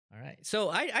Nice. So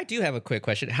I do have a quick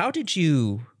question. How did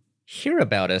you hear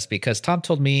about us? Because Tom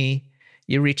told me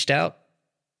you reached out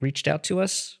to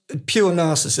us. Pure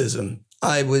narcissism.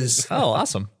 Oh,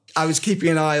 awesome. I was keeping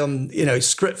an eye on,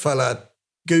 Scriptfella,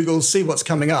 Google, see what's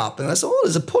coming up. And I said,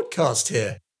 there's a podcast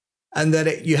here. And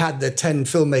then you had the 10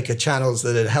 filmmaker channels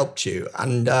that had helped you.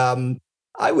 And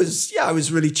I was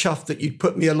really chuffed that you'd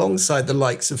put me alongside the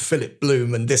likes of Philip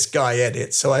Bloom and this guy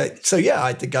Edit. I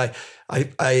think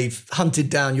I hunted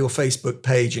down your Facebook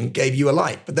page and gave you a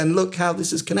like. But then look how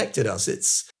this has connected us.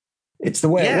 It's the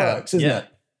way it works, isn't it?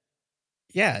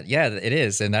 Yeah, it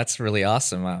is, and that's really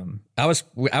awesome. I was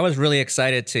really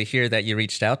excited to hear that you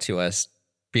reached out to us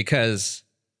because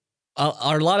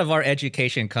a lot of our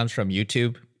education comes from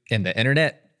YouTube and the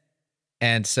internet,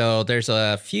 and so there's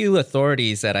a few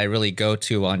authorities that I really go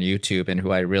to on YouTube and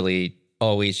who I really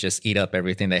always just eat up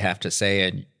everything they have to say.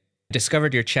 And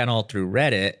discovered your channel through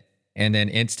Reddit, and then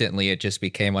instantly it just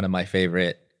became one of my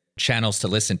favorite channels to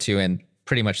listen to, and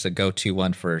pretty much the go-to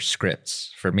one for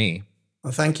scripts for me.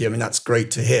 Well, thank you. I mean, that's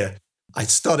great to hear. I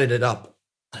started it up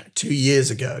 2 years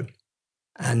ago,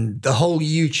 and the whole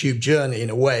YouTube journey in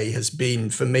a way has been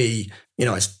for me,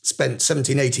 I spent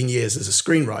 17, 18 years as a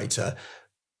screenwriter,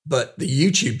 but the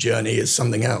YouTube journey is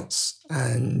something else.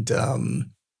 And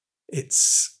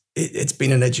it's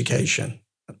been an education.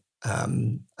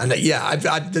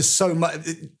 There's so much,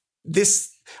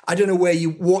 I don't know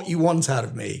what you want out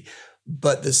of me,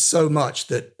 but there's so much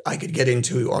that I could get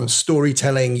into on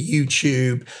storytelling,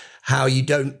 YouTube, how you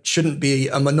shouldn't be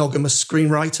a monogamous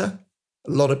screenwriter.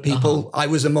 A lot of people, I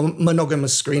was a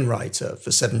monogamous screenwriter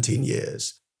for 17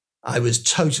 years. I was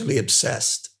totally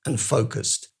obsessed and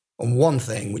focused on one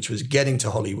thing, which was getting to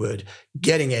Hollywood,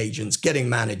 getting agents, getting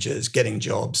managers, getting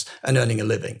jobs, and earning a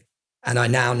living. And I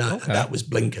now know that was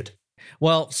blinkered.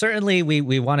 Well, certainly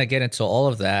we want to get into all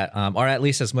of that, or at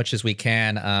least as much as we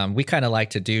can. We kind of like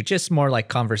to do just more like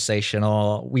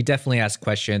conversational. We definitely ask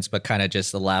questions, but kind of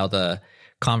just allow the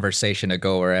conversation to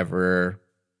go wherever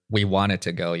we want it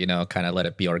to go, kind of let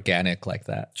it be organic like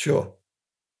that. Sure.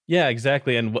 Yeah,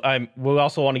 exactly. And we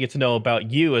also want to get to know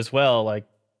about you as well, like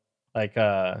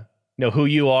who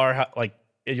you are, like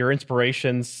your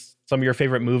inspirations, some of your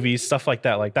favorite movies, stuff like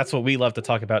that. Like that's what we love to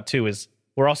talk about too, is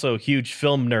we're also huge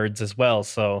film nerds as well.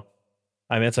 So,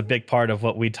 I mean, it's a big part of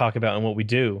what we talk about and what we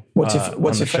do. What's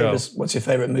your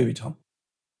favorite movie, Tom?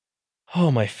 Oh,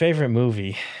 my favorite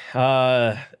movie.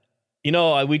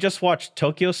 We just watched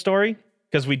Tokyo Story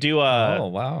because we do. Oh,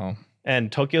 wow.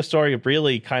 And Tokyo Story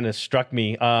really kind of struck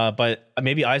me. But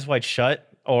maybe Eyes Wide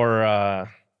Shut or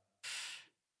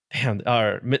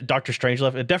Doctor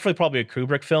Strangelove. Definitely probably a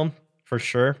Kubrick film for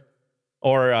sure.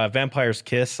 Or Vampire's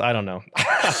Kiss. I don't know.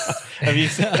 Have you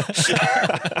seen?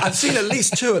 I've seen at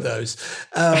least 2 of those.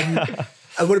 And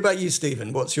what about you,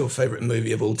 Stephen? What's your favorite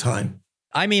movie of all time?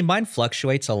 I mean, mine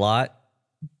fluctuates a lot.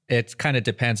 It kind of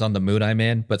depends on the mood I'm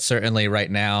in. But certainly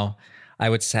right now, I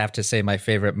would have to say my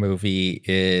favorite movie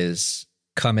is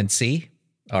Come and See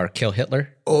or Kill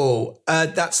Hitler. Oh,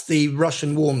 that's the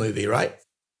Russian war movie, right?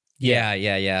 Yeah.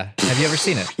 Have you ever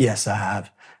seen it? Yes, I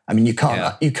have. I mean, you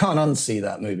can't unsee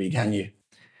that movie, can you?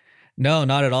 No,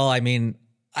 not at all. I mean,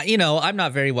 I'm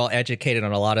not very well educated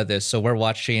on a lot of this. So we're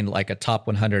watching like a top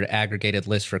 100 aggregated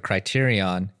list for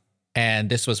Criterion. And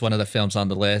this was one of the films on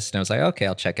the list. And I was like, okay,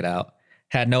 I'll check it out.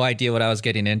 Had no idea what I was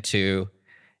getting into.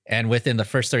 And within the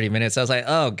first 30 minutes, I was like,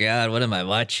 oh God, what am I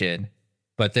watching?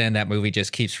 But then that movie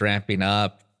just keeps ramping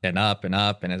up and up and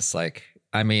up. And it's like,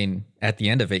 I mean, at the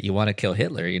end of it, you want to kill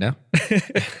Hitler,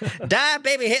 Die,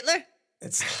 baby Hitler.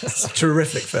 It's a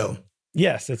terrific film.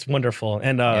 Yes, it's wonderful.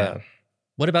 And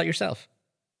what about yourself?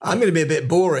 I'm going to be a bit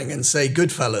boring and say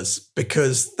Goodfellas,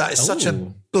 because that is such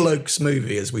a bloke's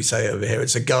movie, as we say over here.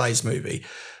 It's a guy's movie,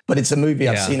 but it's a movie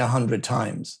I've seen 100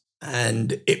 times.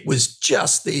 And it was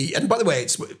just and by the way,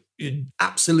 you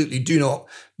absolutely do not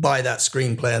buy that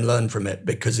screenplay and learn from it,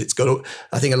 because it's got,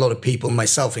 I think a lot of people,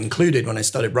 myself included, when I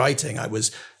started writing, I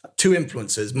was 2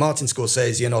 influencers, Martin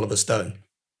Scorsese and Oliver Stone.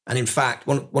 And in fact,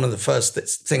 one of the first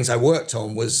things I worked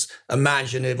on was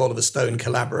imagine if Oliver Stone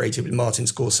collaborated with Martin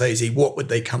Scorsese, what would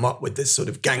they come up with, this sort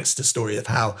of gangster story of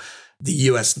how the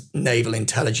US naval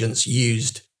intelligence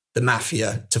used the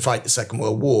mafia to fight the Second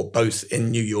World War, both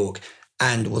in New York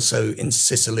and also in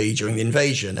Sicily during the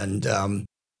invasion. And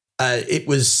it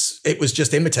was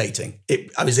just imitating.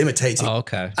 I was imitating. Oh,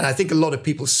 okay. And I think a lot of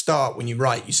people start, when you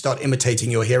write, you start imitating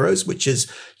your heroes, which is,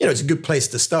 it's a good place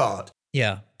to start.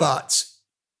 Yeah. But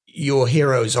your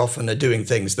heroes often are doing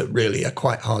things that really are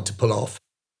quite hard to pull off.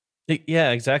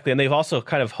 Yeah, exactly. And they've also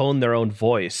kind of honed their own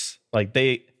voice. Like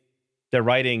they're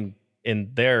writing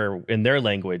in their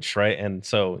language, right? And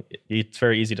so it's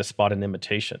very easy to spot an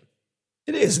imitation.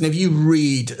 It is. And if you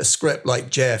read a script like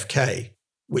JFK,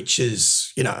 which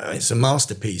is, it's a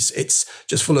masterpiece, it's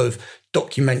just full of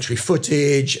documentary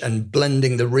footage and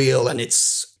blending the real, and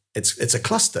it's a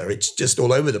cluster. It's just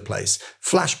all over the place.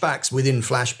 Flashbacks within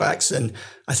flashbacks. And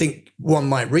I think one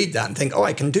might read that and think, oh,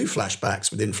 I can do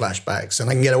flashbacks within flashbacks, and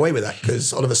I can get away with that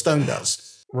because Oliver Stone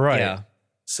does. Right. Yeah.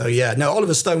 So yeah, no,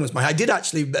 Oliver Stone was I did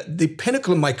actually, the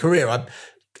pinnacle of my career, I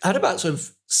had about sort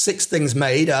of 6 things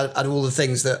made out of all the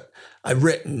things that I've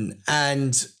written.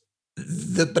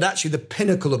 But actually the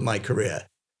pinnacle of my career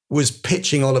was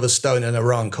pitching Oliver Stone an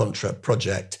Iran-Contra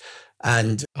project.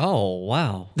 And oh,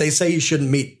 wow. They say you shouldn't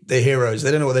meet the heroes.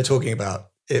 They don't know what they're talking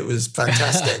about. It was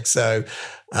fantastic. So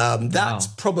that's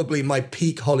probably my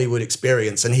peak Hollywood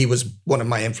experience. And he was one of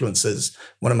my influences,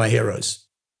 one of my heroes.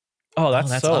 Oh,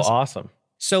 that's so awesome.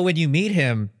 So when you meet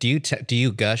him, do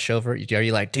you gush over? Are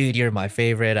you like, dude, you're my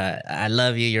favorite. I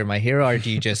love you. You're my hero. Or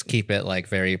do you just keep it like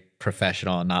very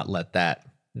professional and not let that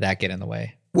get in the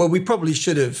way? Well, we probably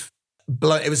should have.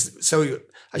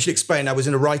 I should explain, I was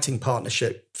in a writing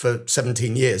partnership for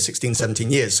 16,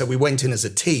 17 years. So we went in as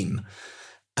a team,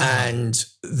 and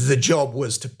the job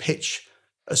was to pitch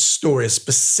a story, a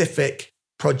specific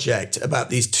project about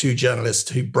these 2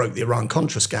 journalists who broke the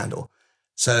Iran-Contra scandal.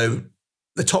 So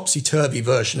the topsy-turvy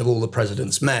version of All the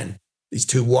President's Men, these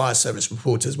 2 wire service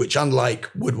reporters, which unlike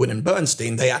Woodward and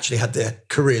Bernstein, they actually had their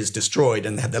careers destroyed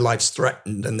and they had their lives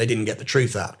threatened, and they didn't get the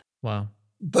truth out. Wow.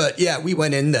 But yeah, we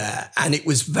went in there, and it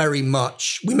was very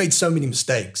much, we made so many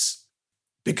mistakes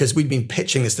because we'd been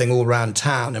pitching this thing all around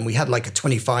town, and we had like a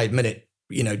 25-minute,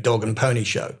 dog and pony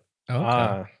show.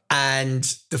 Okay. And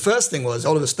the first thing was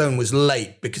Oliver Stone was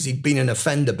late because he'd been in a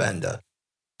fender bender.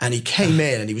 And he came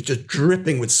in and he was just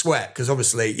dripping with sweat because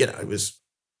obviously, it was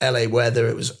LA weather.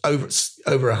 It was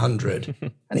over 100.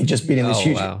 And he'd just been in this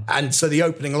huge. Wow. And so the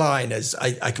opening line is,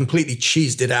 I completely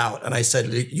cheesed it out. And I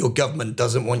said, your government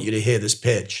doesn't want you to hear this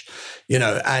pitch,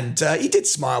 and he did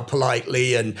smile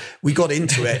politely and we got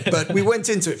into it. But we went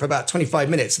into it for about 25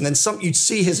 minutes. And then you'd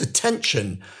see his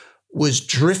attention was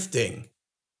drifting.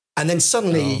 And then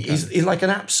suddenly he's like an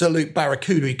absolute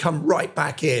barracuda. He'd come right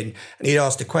back in and he'd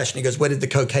asked a question. He goes, where did the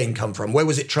cocaine come from? Where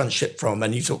was it transshipped from?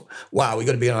 And you thought, wow, we've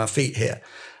got to be on our feet here.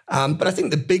 But I think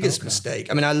the biggest mistake,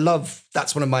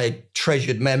 that's one of my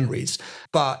treasured memories,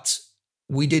 but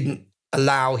we didn't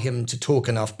allow him to talk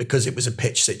enough because it was a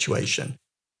pitch situation.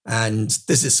 And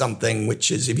this is something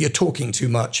which is, if you're talking too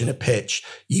much in a pitch,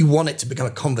 you want it to become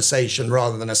a conversation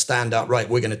rather than a stand up, right,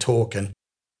 we're going to talk. And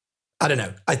I don't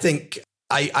know. I think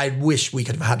I wish we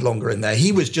could have had longer in there.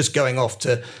 He was just going off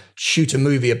to shoot a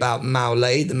movie about Mao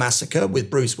Lei, the massacre with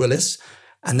Bruce Willis.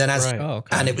 And then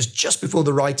and it was just before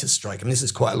the writer's strike. This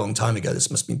is quite a long time ago. This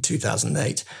must have been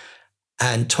 2008.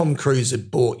 And Tom Cruise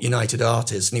had bought United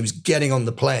Artists and he was getting on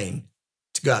the plane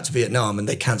to go out to Vietnam, and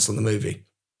they canceled the movie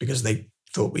because they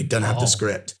thought we don't have the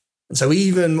script. And so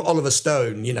even Oliver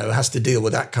Stone, has to deal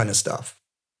with that kind of stuff.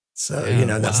 So,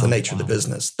 that's the nature of the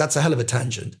business. That's a hell of a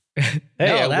tangent. Hey,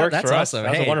 it works for us. Awesome.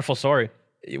 That's a wonderful story.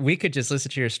 We could just listen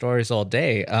to your stories all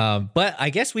day. But I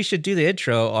guess we should do the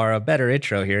intro, or a better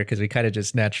intro here, because we kind of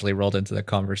just naturally rolled into the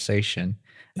conversation.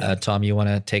 Tom, you want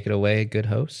to take it away, good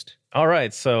host? All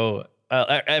right. So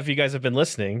if you guys have been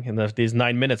listening in these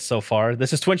 9 minutes so far,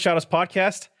 this is Twin Shadows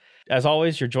Podcast. As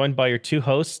always, you're joined by your 2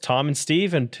 hosts, Tom and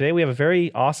Steve. And today we have a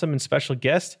very awesome and special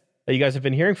guest that you guys have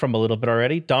been hearing from a little bit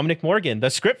already, Dominic Morgan, the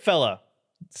Scriptfella.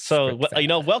 So,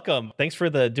 welcome. Thanks for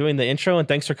doing the intro, and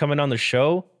thanks for coming on the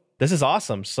show. This is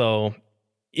awesome. So,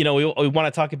 we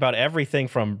want to talk about everything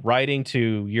from writing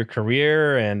to your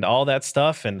career and all that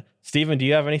stuff. And Stephen, do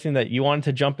you have anything that you wanted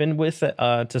to jump in with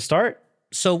to start?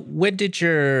 So when did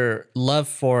your love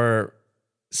for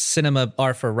cinema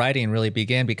or for writing really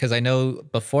begin? Because I know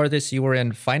before this you were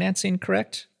in financing,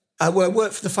 correct? I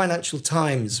worked for the Financial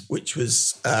Times, which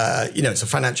was, it's a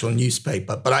financial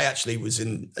newspaper, but I actually was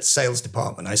in a sales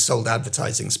department. I sold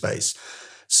advertising space.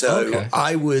 So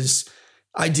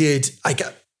I did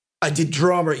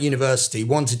drama at university,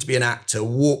 wanted to be an actor,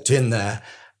 walked in there,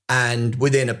 and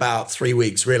within about 3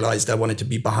 weeks realized I wanted to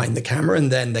be behind the camera.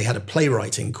 And then they had a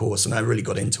playwriting course and I really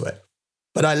got into it.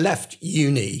 But I left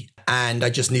uni and I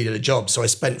just needed a job. So I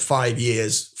spent 5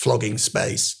 years flogging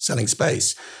space, selling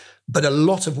space. But a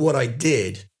lot of what I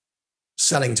did,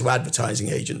 selling to advertising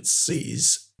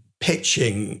agencies,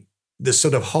 pitching, the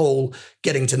sort of whole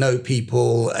getting to know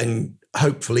people and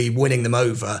hopefully winning them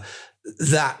over,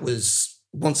 that was,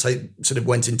 once I sort of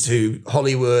went into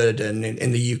Hollywood and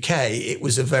in the UK, it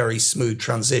was a very smooth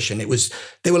transition.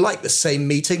 They were like the same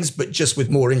meetings, but just with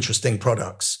more interesting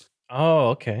products. Oh,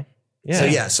 okay.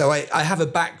 Yeah. So I have a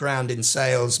background in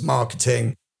sales,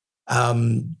 marketing,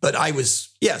 But I was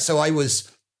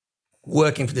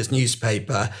working for this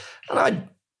newspaper, and I'd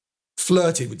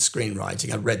flirted with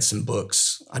screenwriting. I'd read some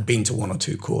books. I'd been to 1 or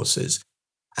 2 courses.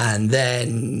 And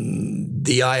then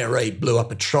the IRA blew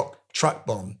up a truck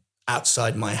bomb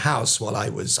outside my house while I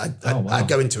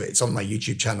go into it. It's on my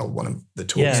YouTube channel, one of the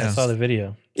talks. Yeah, I saw the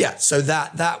video. Yeah, so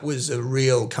that was a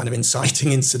real kind of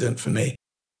inciting incident for me.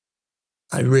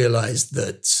 I realized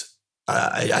that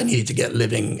I needed to get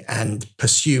living and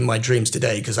pursue my dreams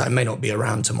today because I may not be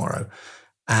around tomorrow.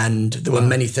 And there were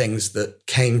many things that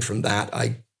came from that.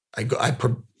 I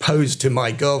proposed to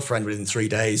my girlfriend within 3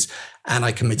 days, and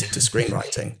I committed to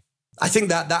screenwriting. I think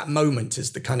that moment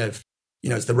is the kind of,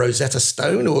 it's the Rosetta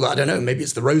Stone, or I don't know, maybe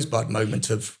it's the Rosebud moment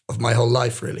of my whole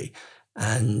life, really.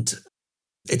 And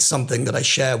it's something that I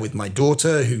share with my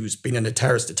daughter, who's been in a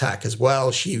terrorist attack as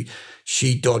well. She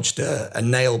dodged a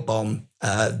nail bomb,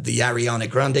 the Ariana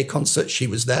Grande concert. She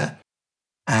was there.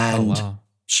 And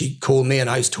she called me, and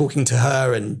I was talking to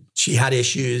her, and she had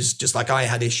issues just like I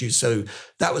had issues. So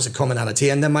that was a commonality.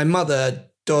 And then my mother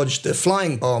dodged a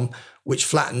flying bomb, which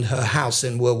flattened her house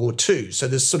in World War II. So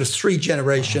there's sort of 3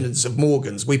 generations of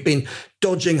Morgans. We've been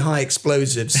dodging high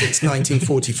explosives since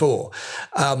 1944.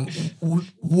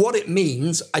 What it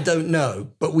means, I don't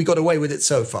know, but we got away with it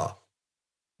so far.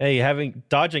 Hey,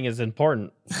 dodging is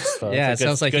important. So yeah, it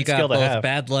sounds like you got both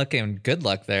bad luck and good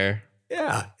luck there.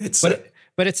 Yeah,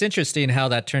 but it's interesting how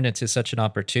that turned into such an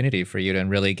opportunity for you to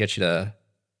really get you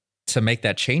to make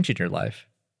that change in your life.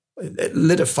 It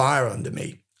lit a fire under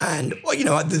me. And,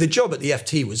 the job at the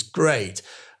FT was great.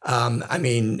 There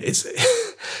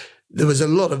was a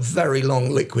lot of very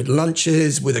long liquid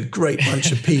lunches with a great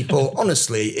bunch of people.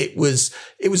 Honestly, it was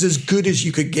as good as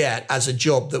you could get as a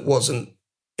job that wasn't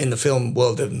in the film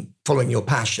world and following your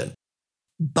passion.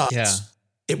 But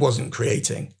it wasn't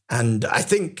creating. And I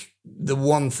think the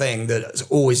one thing that has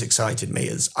always excited me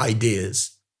is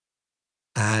ideas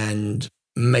and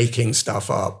making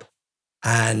stuff up.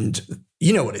 And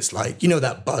you know what it's like.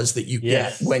 That buzz that you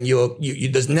get when you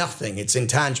there's nothing. It's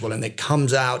intangible, and it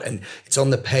comes out, and it's on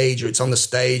the page, or it's on the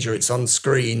stage, or it's on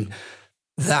screen.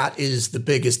 That is the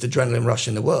biggest adrenaline rush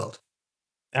in the world.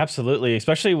 Absolutely,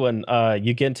 especially when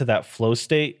you get into that flow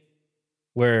state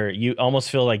where you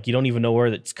almost feel like you don't even know where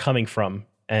it's coming from,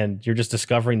 and you're just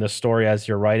discovering the story as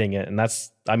you're writing it. And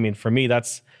that's, for me,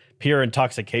 that's pure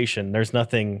intoxication. There's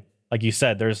nothing, like you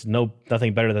said, there's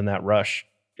nothing better than that rush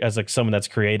as like someone that's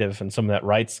creative and someone that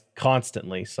writes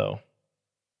constantly. So,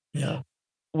 yeah.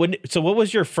 So what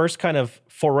was your first kind of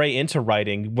foray into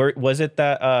writing? Was it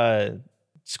that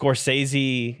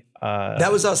Scorsese,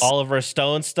 that was us, Oliver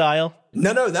Stone style?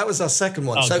 No, that was our second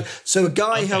one. Okay. So a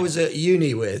guy I was at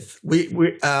uni with,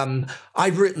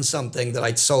 I'd written something that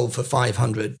I'd sold for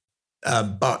 $500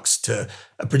 to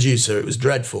a producer. It was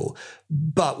dreadful,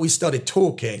 but we started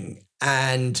talking,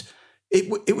 and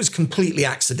it was completely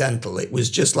accidental. It was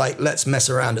just like, let's mess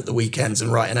around at the weekends and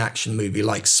write an action movie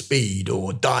like Speed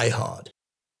or Die Hard.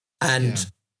 And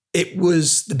it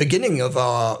was the beginning it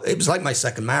was like my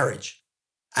second marriage.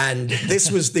 And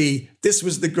this was the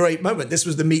great moment. This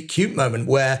was the meet cute moment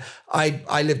where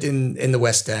I lived in the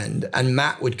West End, and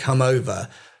Matt would come over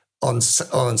on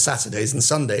Saturdays and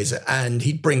Sundays, and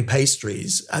he'd bring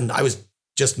pastries. And I was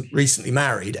just recently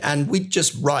married, and we'd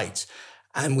just write,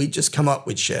 and we'd just come up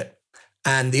with shit.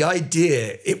 And the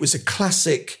idea, it was a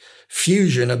classic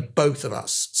fusion of both of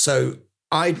us. So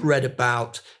I'd read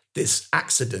about this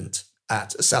accident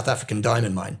at a South African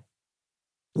diamond mine,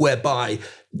 whereby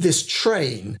this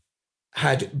train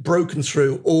had broken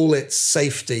through all its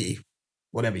safety,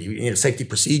 safety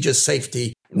procedures,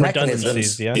 safety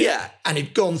mechanisms. Yeah. And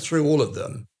it'd gone through all of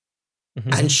them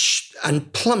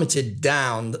and plummeted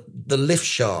down the lift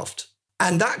shaft.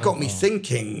 And that got me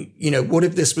thinking, what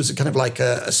if this was a kind of like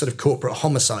a sort of corporate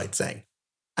homicide thing?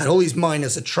 And all these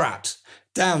miners are trapped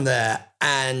down there.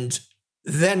 And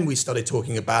then we started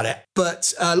talking about it.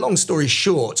 But long story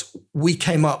short, we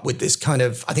came up with this kind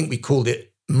of, I think we called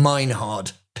it mine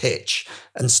hard pitch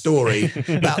and story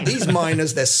about these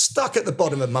miners. They're stuck at the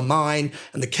bottom of my mine,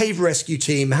 and the cave rescue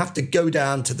team have to go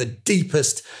down to the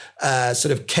deepest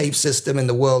sort of cave system in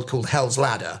the world called Hell's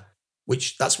Ladder,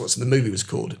 which that's what the movie was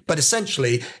called. But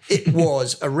essentially, it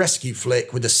was a rescue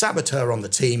flick with a saboteur on the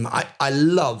team. I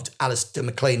loved Alistair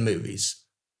MacLean movies.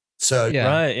 So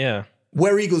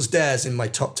Where Eagles Dare's in my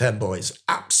top 10, boys.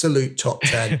 Absolute top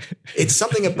 10. It's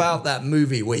something about that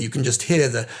movie where you can just hear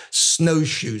the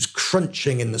snowshoes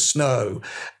crunching in the snow.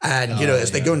 And,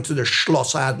 as they go into the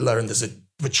Schloss Adler and there's a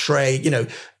betray,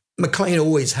 MacLean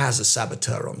always has a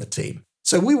saboteur on the team.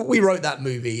 So we wrote that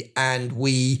movie, and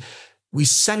we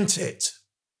sent it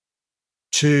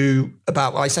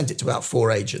I sent it to about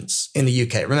 4 agents in the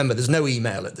UK. Remember, there's no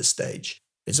email at this stage.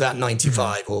 It's about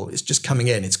 95 or it's just coming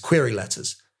in. It's query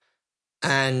letters.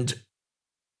 And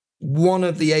one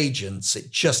of the agents,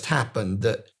 it just happened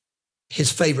that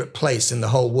his favorite place in the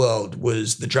whole world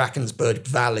was the Drakensberg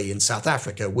Valley in South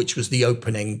Africa, which was the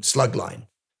opening slug line.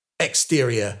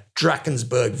 Exterior,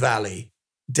 Drakensberg Valley,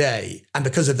 day. And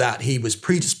because of that, he was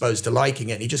predisposed to liking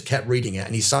it. And he just kept reading it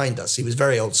and he signed us. He was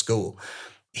very old school.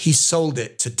 He sold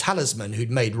it to Talisman, who'd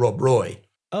made Rob Roy.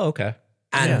 Oh, okay.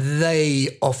 And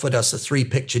they offered us a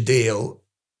 3-picture deal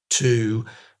to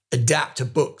adapt a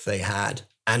book they had.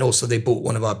 And also they bought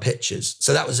one of our pictures.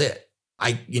 So that was it.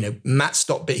 Matt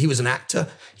stopped, he was an actor.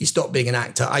 He stopped being an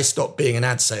actor. I stopped being an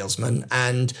ad salesman.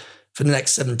 And for the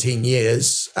next 17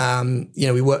 years,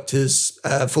 we worked as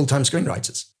full-time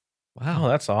screenwriters. Wow. Oh,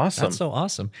 that's awesome. That's so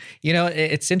awesome.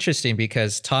 It's interesting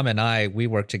because Tom and I, we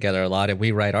work together a lot and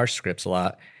we write our scripts a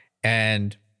lot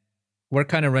and we're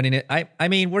kind of running it. I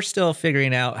mean, we're still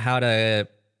figuring out how to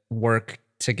work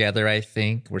together. I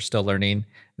think we're still learning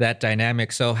that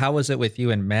dynamic. So how was it with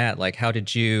you and Matt? Like, how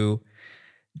did you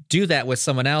do that with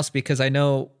someone else? Because I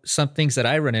know some things that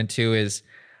I run into is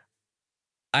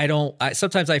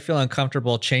sometimes I feel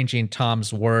uncomfortable changing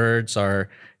Tom's words or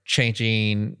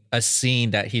changing a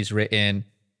scene that he's written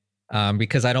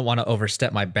because I don't want to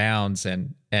overstep my bounds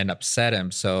and upset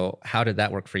him. So how did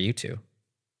that work for you two?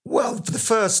 Well, for the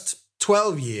first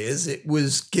 12 years, it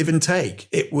was give and take.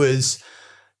 It was,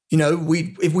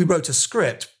 if we wrote a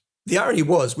script, the irony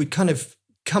was we'd kind of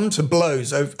come to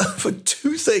blows over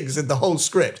 2 things in the whole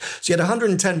script. So you had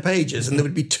 110 pages and there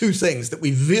would be 2 things that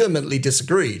we vehemently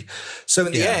disagreed. So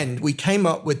in the end, we came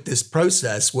up with this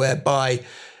process whereby,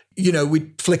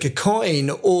 we'd flick a coin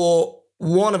or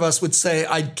one of us would say,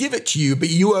 I'd give it to you, but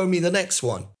you owe me the next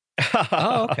one.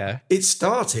 Oh, okay. It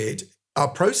started, our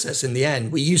process in the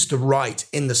end, we used to write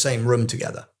in the same room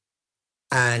together.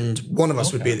 And one of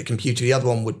us would be at the computer, the other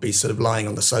one would be sort of lying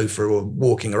on the sofa or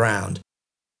walking around.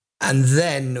 And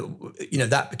then,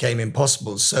 that became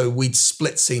impossible. So we'd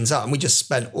split scenes up and we just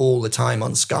spent all the time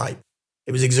on Skype.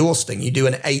 It was exhausting. You do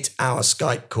an 8-hour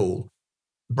Skype call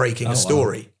breaking a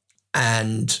story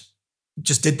and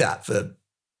just did that for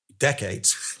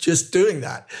decades, just doing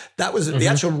that. That was the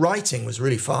actual writing was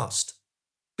really fast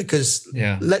because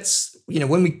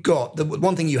when we got the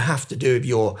one thing you have to do if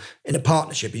you're in a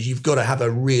partnership is you've got to have a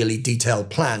really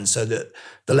detailed plan so that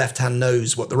the left hand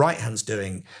knows what the right hand's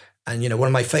doing. And, one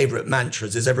of my favorite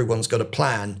mantras is everyone's got a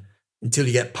plan until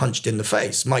you get punched in the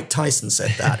face. Mike Tyson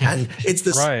said that. And it's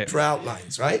the for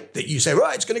outlines, right? That you say,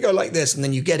 right, it's going to go like this. And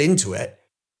then you get into it.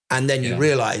 And then you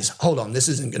realize, hold on, this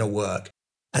isn't going to work.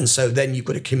 And so then you've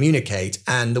got to communicate.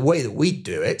 And the way that we'd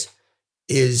do it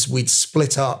is we'd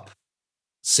split up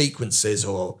sequences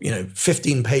or,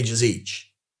 15 pages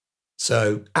each.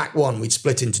 So Act 1, we'd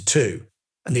split into 2.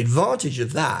 And the advantage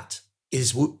of that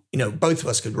is, both of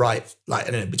us could write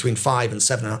between 5 and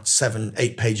 7,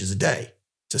 8 pages a day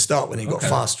to start when it got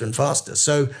faster and faster.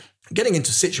 So getting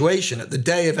into a situation at the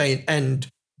day of the end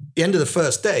of the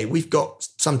first day, we've got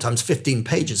sometimes 15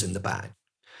 pages in the bag.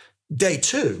 Day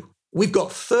 2, we've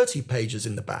got 30 pages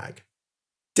in the bag.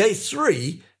 Day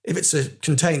 3, if it's a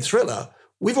contained thriller,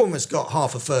 we've almost got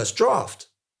half a first draft.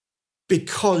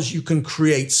 Because you can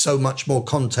create so much more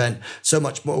content, so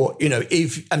much more,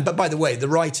 but by the way, the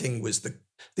writing was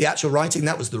the actual writing,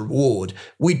 that was the reward.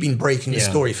 We'd been breaking the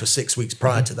story for 6 weeks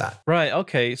prior to that. Right.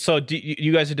 Okay. So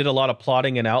you guys did a lot of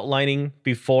plotting and outlining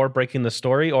before breaking the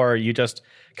story, or you just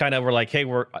kind of were like, hey,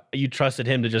 you trusted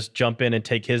him to just jump in and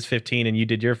take his 15 and you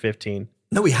did your 15?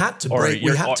 No, we had to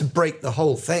break the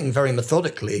whole thing very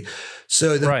methodically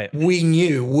so that we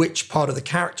knew which part of the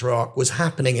character arc was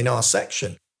happening in our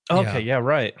section. Okay,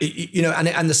 right.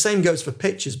 And the same goes for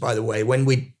pitches, by the way. When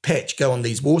we go on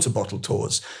these water bottle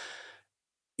tours,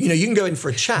 you can go in for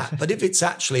a chat, but if it's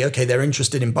actually, they're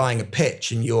interested in buying a pitch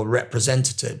and your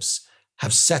representatives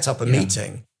have set up a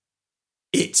meeting,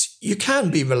 you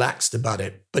can be relaxed about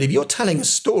it. But if you're telling a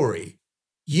story,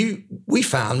 we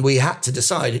found we had to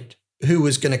decide who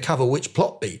was going to cover which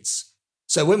plot beats.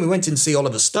 So when we went in to see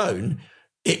Oliver Stone,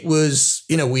 it was,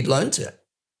 we'd learnt it.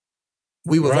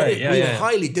 We were were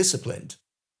highly disciplined.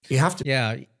 You have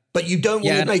to, but you don't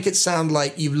want to make it sound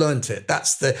like you've learnt it.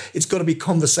 It's got to be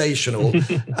conversational.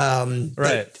 Right.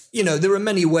 But, there are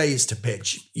many ways to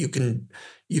pitch. You can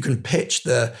pitch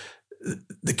the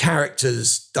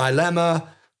character's dilemma,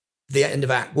 the end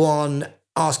of Act 1,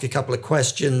 ask a couple of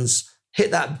questions, hit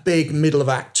that big middle of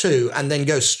Act 2, and then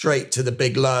go straight to the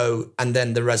big low and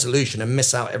then the resolution and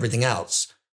miss out everything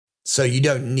else. So you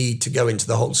don't need to go into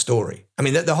the whole story. I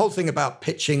mean, the whole thing about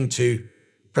pitching to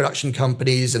production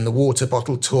companies and the water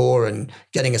bottle tour and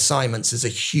getting assignments is a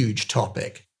huge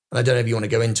topic. And I don't know if you want to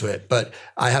go into it, but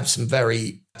I have some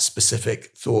very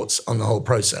specific thoughts on the whole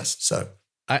process. So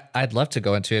I'd love to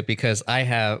go into it because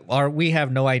we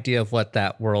have no idea of what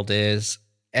that world is.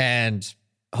 And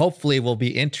hopefully we'll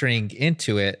be entering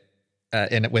into it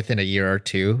within a year or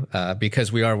two,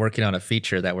 because we are working on a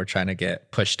feature that we're trying to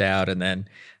get pushed out and then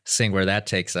seeing where that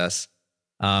takes us.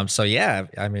 So yeah,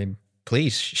 I mean,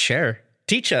 please share,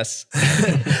 teach us.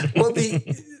 Well,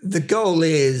 the goal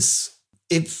is,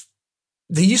 if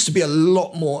there used to be a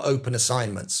lot more open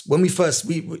assignments when we first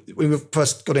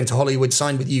first got into Hollywood,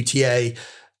 signed with UTA,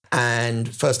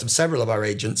 and first of several of our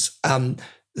agents.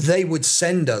 They would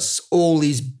send us all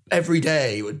these every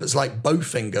day. It was like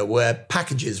Bowfinger, where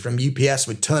packages from UPS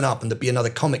would turn up and there'd be another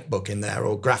comic book in there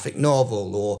or graphic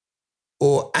novel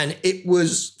and it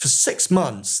was for 6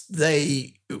 months.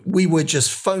 We were just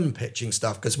phone pitching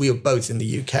stuff because we were both in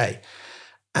the UK,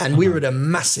 and we were at a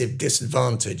massive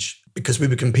disadvantage because we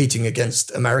were competing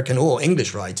against American or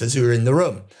English writers who were in the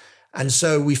room. And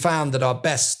so we found that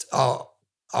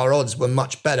our odds were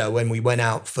much better when we went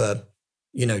out for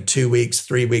 2 weeks,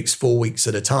 3 weeks, 4 weeks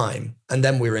at a time. And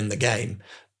then we were in the game.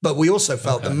 But we also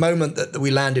felt the moment that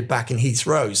we landed back in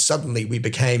Heathrow, suddenly we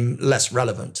became less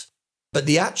relevant. But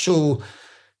the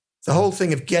whole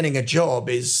thing of getting a job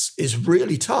is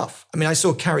really tough. I mean, I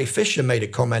saw Carrie Fisher made a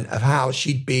comment of how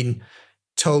she'd been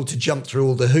told to jump through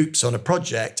all the hoops on a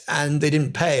project and they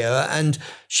didn't pay her. And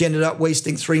she ended up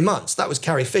wasting 3 months. That was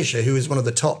Carrie Fisher, who is one of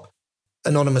the top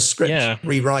anonymous script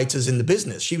rewriters in the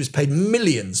business. She was paid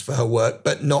millions for her work,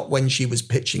 but not when she was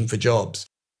pitching for jobs.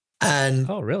 And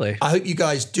really? I hope you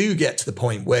guys do get to the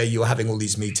point where you're having all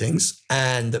these meetings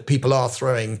and that people are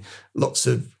throwing lots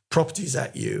of properties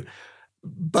at you.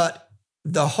 But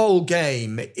the whole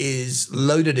game is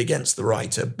loaded against the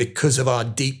writer because of our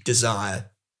deep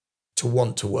desire to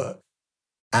want to work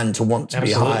and to want to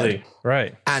be hired.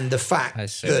 Right. And the fact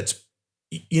that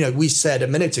we said a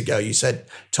minute ago, you said,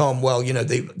 Tom, well,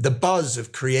 the buzz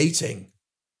of creating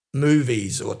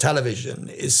movies or television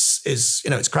is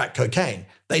it's crack cocaine.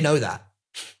 They know that.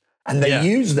 And they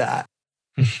use that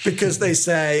because they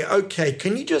say, okay,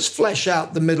 can you just flesh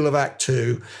out the middle of Act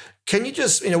 2? Can you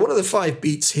just, what are the 5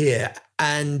 beats here?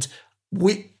 And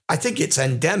I think it's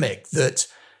endemic that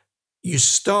you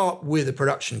start with a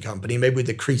production company, maybe with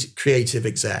the creative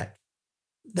exec,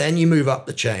 then you move up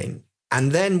the chain.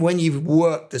 And then when you've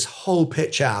worked this whole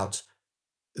pitch out,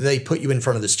 they put you in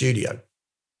front of the studio.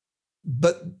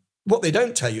 But what they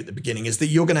don't tell you at the beginning is that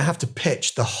you're going to have to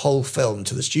pitch the whole film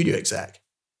to the studio exec,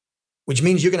 which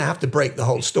means you're going to have to break the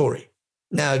whole story.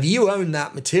 Now, if you own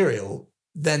that material,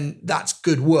 then that's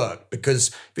good work, because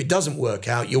if it doesn't work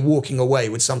out, you're walking away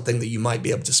with something that you might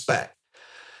be able to spec.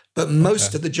 But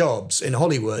most of the jobs in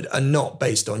Hollywood are not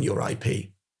based on your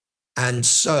IP. And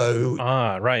so...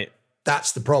 right.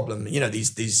 That's the problem.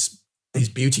 These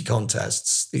beauty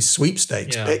contests, these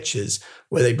sweepstakes pitches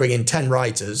where they bring in 10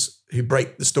 writers who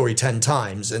break the story 10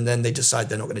 times and then they decide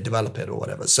they're not going to develop it or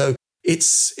whatever. So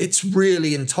it's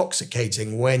really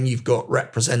intoxicating when you've got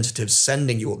representatives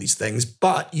sending you all these things,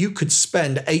 but you could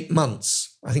spend 8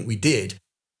 months, I think we did,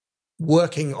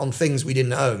 working on things we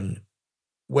didn't own,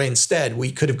 where instead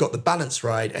we could have got the balance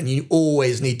right, and you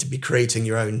always need to be creating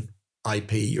your own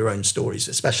IP, your own stories,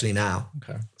 especially now.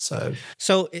 Okay.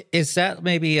 So is that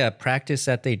maybe a practice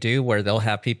that they do where they'll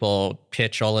have people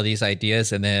pitch all of these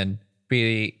ideas and then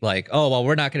be like, oh, well,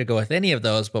 we're not going to go with any of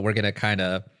those, but we're going to kind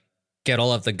of get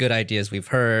all of the good ideas we've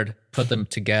heard, put them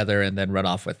together, and then run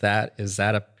off with that? Is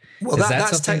that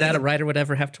that's something that a writer would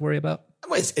ever have to worry about?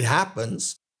 Well, it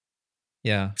happens.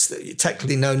 Yeah. It's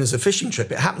technically known as a fishing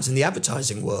trip. It happens in the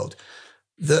advertising world.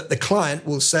 The client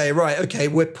will say, right, okay,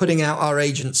 we're putting out our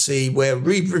agency, we're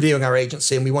reviewing our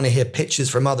agency, and we want to hear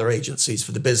pitches from other agencies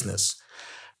for the business.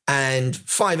 And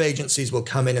 5 agencies will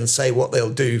come in and say what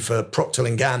they'll do for Procter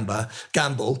 &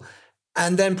 Gamble.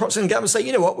 And then Procter & Gamble say,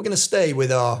 you know what, we're going to stay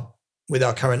with our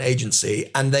current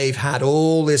agency. And they've had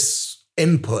all this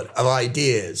input of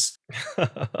ideas.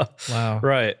 Wow.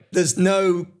 Right. They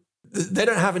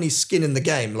don't have any skin in the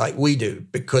game like we do,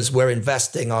 because we're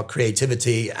investing our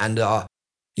creativity and our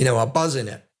buzz in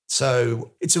it.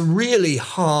 So it's a really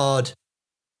hard.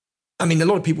 I mean, a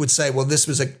lot of people would say, well, this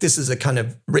is a kind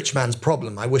of rich man's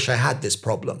problem. I wish I had this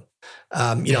problem.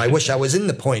 I wish I was in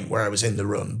the point where I was in the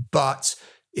room, but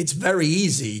it's very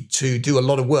easy to do a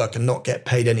lot of work and not get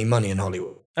paid any money in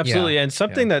Hollywood. Absolutely. And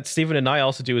something that Stephen and I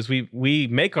also do is we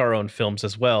make our own films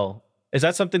as well. Is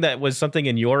that something that was something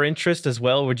in your interest as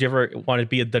well? Would you ever want to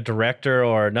be the director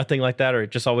or nothing like that, or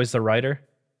just always the writer?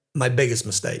 My biggest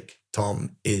mistake,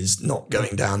 Tom, is not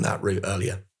going down that route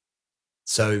earlier.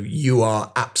 So you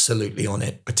are absolutely on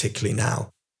it, particularly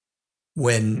now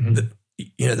when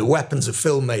the weapons of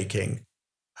filmmaking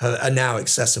are now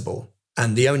accessible.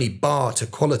 And the only bar to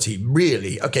quality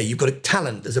really, okay, you've got a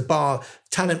talent. There's a bar.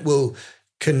 Talent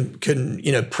can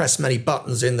press many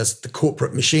buttons in the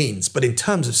corporate machines. But in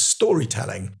terms of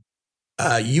storytelling,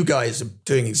 you guys are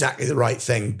doing exactly the right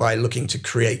thing by looking to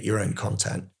create your own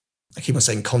content. I keep on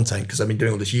saying content because I've been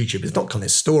doing all this YouTube. It's not content,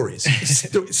 it's stories.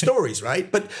 It's stories,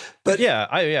 right? But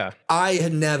I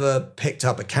had never picked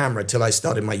up a camera till I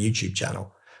started my YouTube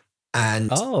channel.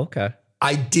 And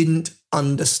I didn't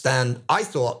understand. I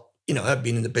thought, I've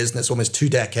been in the business almost 2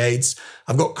 decades.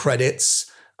 I've got credits.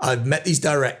 I've met these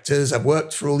directors. I've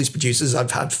worked for all these producers.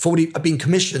 I've been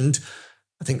commissioned,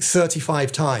 I think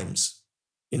 35 times.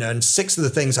 And 6 of the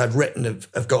things I've written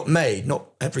have got made. Not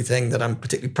everything that I'm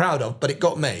particularly proud of, but it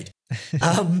got made.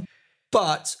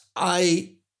 But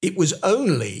it was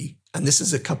only, and this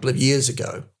is a couple of years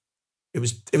ago, it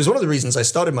was one of the reasons I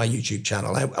started my YouTube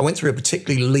channel. I went through a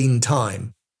particularly lean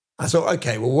time. I thought,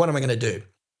 okay, well, what am I going to do?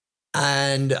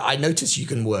 And I noticed you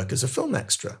can work as a film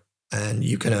extra and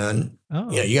you can earn,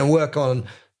 you can work on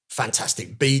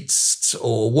Fantastic Beasts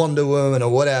or Wonder Woman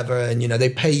or whatever. And, they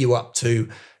pay you up to,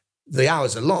 the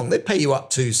hours are long. They pay you up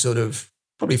to sort of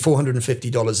probably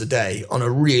 $450 a day on a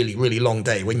really, really long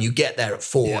day when you get there at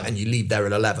 4 and you leave there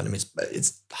at 11. I mean,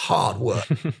 it's hard work.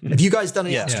 Have you guys done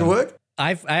any extra work?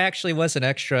 I actually was an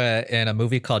extra in a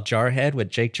movie called Jarhead with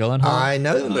Jake Gyllenhaal. I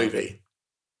know the movie.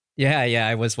 Yeah,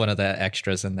 I was one of the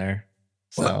extras in there.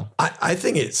 So well, I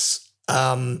think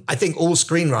I think all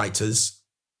screenwriters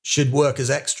should work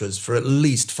as extras for at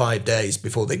least 5 days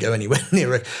before they go anywhere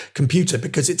near a computer,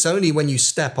 because it's only when you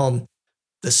step on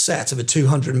the set of a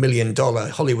 $200 million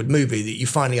Hollywood movie that you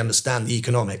finally understand the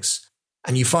economics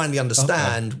and you finally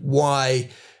understand why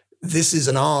this is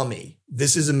an army,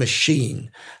 this is a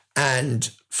machine. And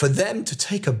for them to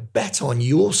take a bet on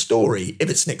your story, if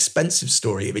it's an expensive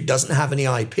story, if it doesn't have any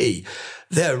IP,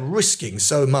 they're risking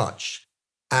so much.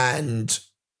 And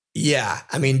yeah,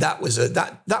 I mean, that was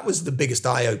the biggest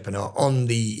eye opener on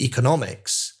the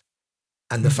economics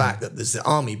and the fact that there's the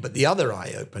army. But the other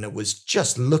eye opener was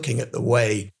just looking at the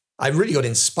way I really got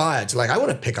inspired to, I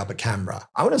want to pick up a camera.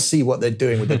 I want to see what they're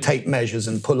doing with the tape measures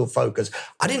and pull focus.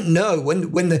 I didn't know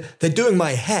when they're doing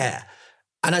my hair.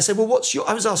 And I said, well,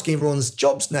 I was asking everyone's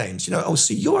jobs names,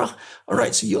 so you're, all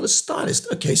right, so you're the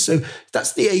stylist. Okay, so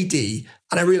that's the AD.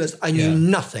 And I realized I knew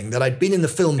nothing, that I'd been in the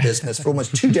film business for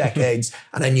almost 2 decades,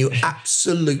 and I knew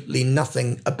absolutely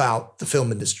nothing about the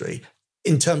film industry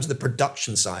in terms of the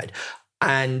production side.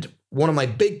 And one of my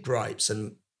big gripes,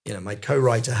 and my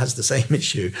co-writer has the same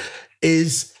issue,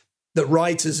 is that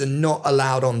writers are not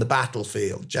allowed on the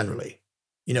battlefield generally.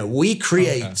 We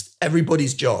create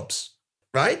everybody's jobs.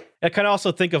 Right? I kind of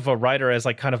also think of a writer as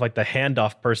kind of the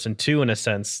handoff person too, in a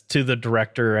sense, to the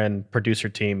director and producer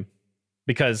team,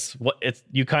 because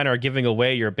you kind of are giving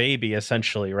away your baby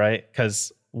essentially, right?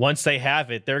 Because once they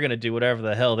have it, they're going to do whatever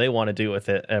the hell they want to do with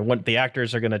it, and when the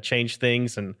actors are going to change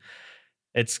things, and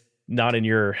it's not in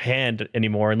your hand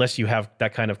anymore unless you have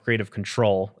that kind of creative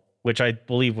control, which I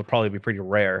believe would probably be pretty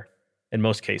rare in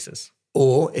most cases.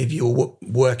 Or if you're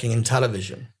working in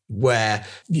television, where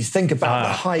you think about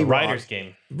the hierarchy. Writer's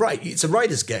game. Right, it's a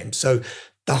writer's game. So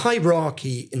the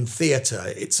hierarchy in theatre,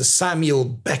 it's a Samuel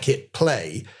Beckett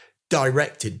play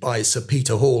directed by Sir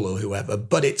Peter Hall or whoever,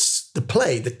 but it's the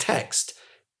play, the text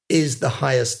is the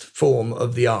highest form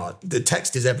of the art. The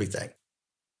text is everything.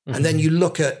 And then you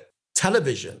look at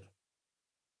television,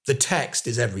 the text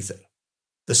is everything.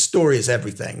 The story is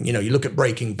everything. You look at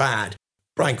Breaking Bad.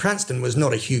 Bryan Cranston was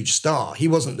not a huge star. He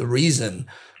wasn't the reason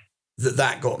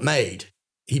that got made.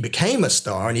 He became a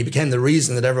star and he became the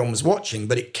reason that everyone was watching,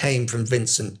 but it came from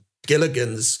Vincent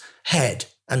Gilligan's head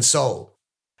and soul.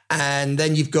 And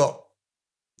then you've got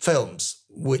films,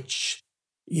 which,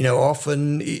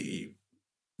 often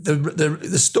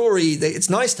the story, it's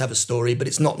nice to have a story, but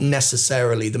it's not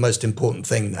necessarily the most important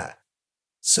thing there.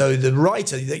 So the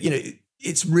writer,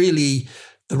 it's really,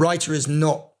 the writer is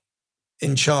not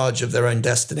in charge of their own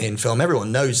destiny in film.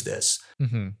 Everyone knows this.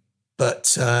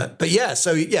 But yeah,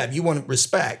 so yeah, if you want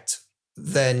respect,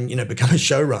 then, become a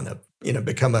showrunner,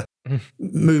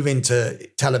 move into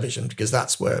television, because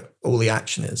that's where all the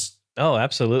action is. Oh,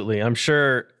 absolutely. I'm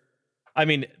sure. I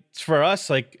mean, for us,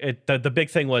 the big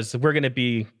thing was we're going to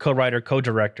be co-writer,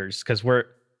 co-directors, because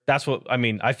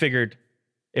I figured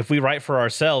if we write for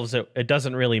ourselves, it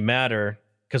doesn't really matter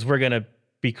because we're going to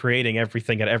be creating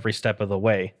everything at every step of the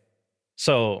way.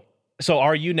 So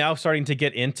are you now starting to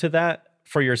get into that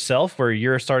for yourself, where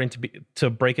you're starting to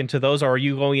break into those, or are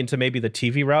you going into maybe the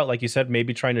TV route, like you said,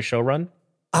 maybe trying to showrun?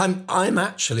 I'm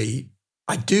actually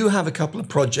I do have a couple of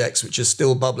projects which are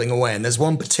still bubbling away. And there's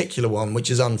one particular one, which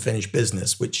is unfinished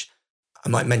business, which I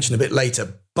might mention a bit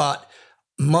later. But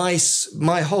my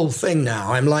whole thing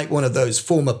now, I'm like one of those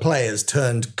former players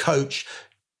turned coach,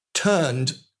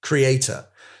 turned creator.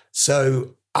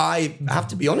 So I have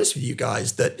to be honest with you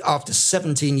guys that after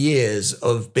 17 years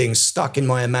of being stuck in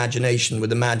my imagination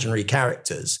with imaginary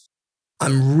characters,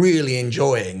 I'm really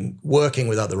enjoying working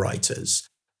with other writers.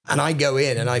 And I go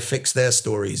in and I fix their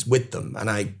stories with them and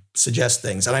I suggest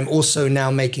things. And I'm also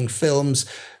now making films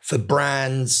for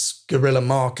brands, guerrilla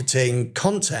marketing,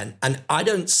 content. And I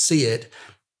don't see it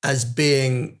as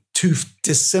being too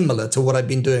dissimilar to what I've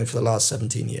been doing for the last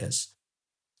 17 years.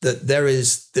 That there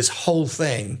is this whole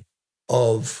thing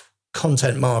of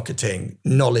content marketing,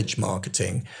 knowledge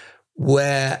marketing,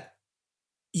 where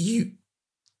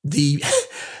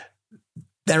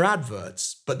they're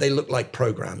adverts, but they look like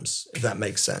programs, if that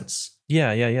makes sense.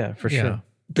 Yeah, for sure.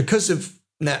 Because of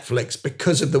Netflix,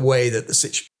 because of the way that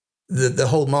the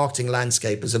whole marketing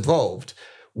landscape has evolved,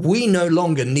 we no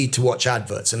longer need to watch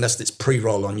adverts unless it's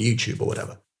pre-roll on YouTube or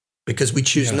whatever, because we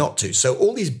choose not to. So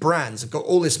all these brands have got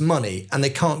all this money and they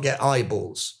can't get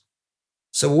eyeballs.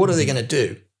 So what are they going to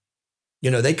do?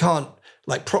 They can't,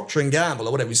 like Procter & Gamble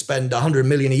or whatever, we spend 100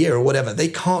 million a year or whatever. They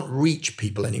can't reach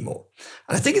people anymore.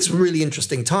 And I think it's a really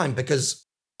interesting time because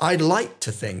I'd like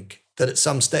to think that at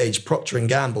some stage, Procter &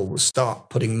 Gamble will start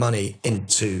putting money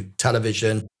into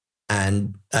television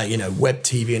and, web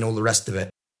TV and all the rest of it.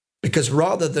 Because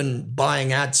rather than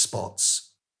buying ad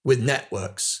spots with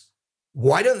networks,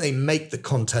 why don't they make the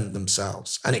content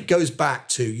themselves? And it goes back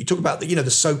to, you talk about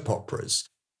the soap operas.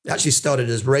 It actually started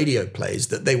as radio plays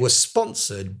that they were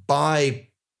sponsored by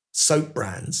soap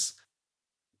brands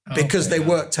because they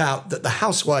worked out that the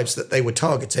housewives that they were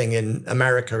targeting in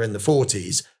America in the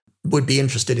 40s would be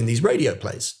interested in these radio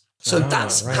plays. So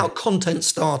that's how content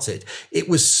started. It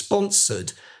was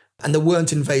sponsored and there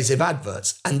weren't invasive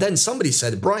adverts. And then somebody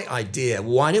said, bright idea,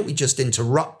 why don't we just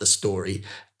interrupt the story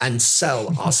and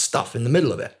sell our stuff in the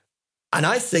middle of it? And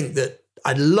I think that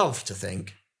I'd love to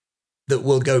think that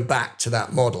we'll go back to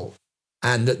that model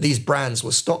and that these brands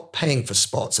will stop paying for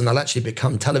spots and they'll actually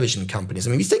become television companies.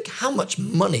 I mean, you think how much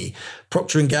money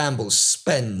Procter & Gamble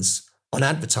spends on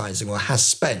advertising or has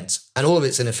spent, and all of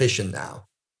it's inefficient now.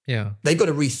 Yeah. They've got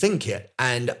to rethink it.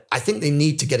 And I think they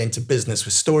need to get into business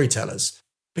with storytellers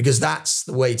because that's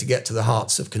the way to get to the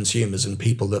hearts of consumers and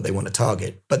people that they want to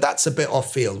target. But that's a bit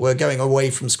off field. We're going away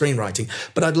from screenwriting.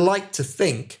 But I'd like to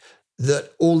think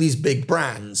that all these big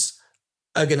brands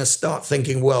are going to start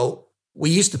thinking, well, we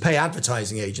used to pay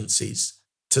advertising agencies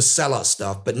to sell our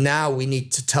stuff, but now we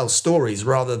need to tell stories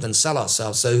rather than sell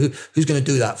ourselves. So who's going to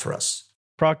do that for us?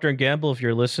 Procter & Gamble, if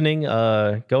you're listening,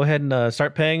 go ahead and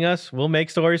start paying us. We'll make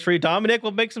stories for you. Dominic,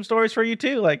 we'll make some stories for you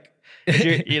too. Like,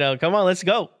 come on, let's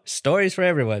go. Stories for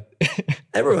everyone.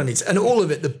 Everyone needs, and all of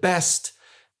it, the best,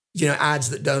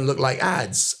 ads that don't look like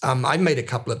ads. I've made a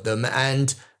couple of them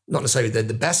and not necessarily they're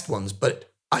the best ones, but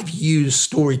I've used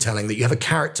storytelling that you have a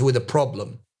character with a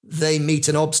problem. They meet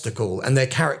an obstacle and their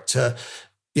character,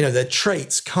 their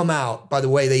traits come out by the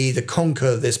way they either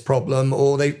conquer this problem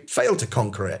or they fail to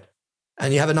conquer it.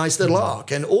 And you have a nice little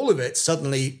arc and all of it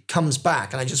suddenly comes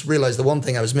back. And I just realized the one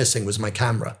thing I was missing was my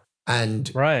camera. And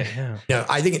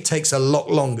I think it takes a lot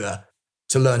longer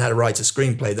to learn how to write a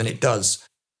screenplay than it does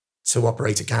to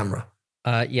operate a camera.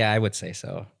 Yeah, I would say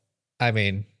so. I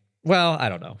mean, well, I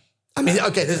don't know. I mean,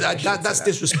 okay, that's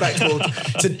disrespectful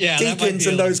to deacons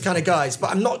and those kind of guys.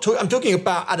 But I'm not. I'm talking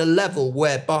about at a level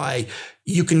whereby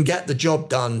you can get the job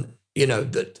done.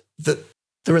 That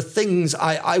there are things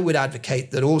I would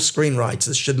advocate that all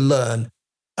screenwriters should learn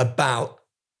about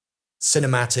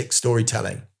cinematic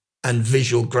storytelling and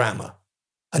visual grammar,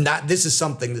 and that this is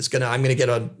something that's I'm going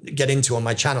to get into on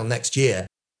my channel next year.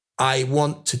 I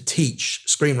want to teach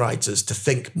screenwriters to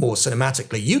think more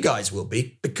cinematically. You guys will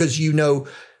be because you know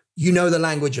the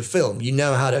language of film. You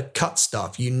know how to cut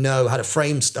stuff. You know how to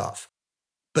frame stuff.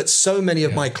 But so many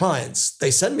of my clients, they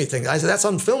send me things. I say, that's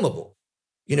unfilmable.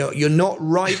 You're not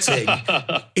writing.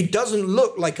 It doesn't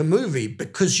look like a movie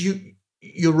because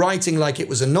you're writing like it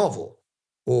was a novel,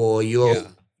 or you're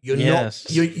not.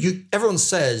 Everyone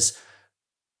says,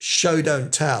 show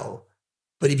don't tell.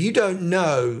 But if you don't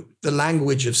know the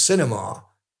language of cinema,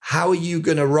 how are you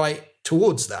going to write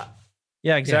towards that?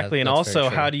 Yeah, exactly. And also,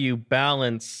 how do you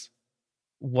balance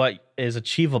what is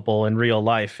achievable in real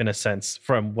life, in a sense,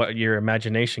 from what your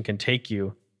imagination can take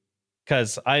you?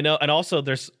 Because I know, and also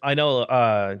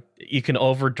you can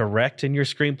over direct in your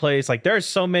screenplays. Like, there's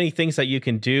so many things that you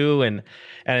can do, and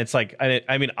it's like,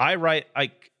 I mean, I write.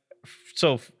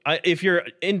 If you're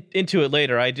into it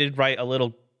later, I did write a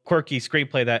little quirky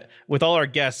screenplay that with all our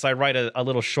guests, I write a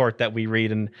little short that we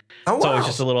read, and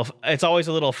it's always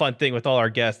a little fun thing with all our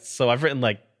guests. So I've written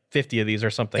like 50 of these or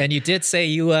something. And you did say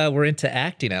you were into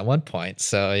acting at one point,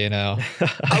 so you know.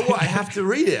 I have to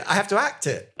read it. I have to act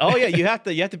it. Oh yeah, you have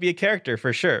to be a character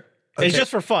for sure. Okay. It's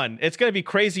just for fun. It's going to be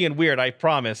crazy and weird, I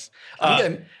promise.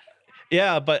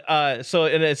 Yeah, but so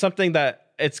and it's something that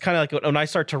it's kind of like when I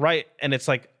start to write, and it's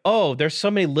like, oh, there's so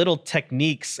many little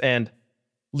techniques and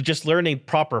just learning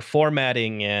proper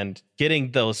formatting and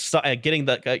getting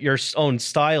your own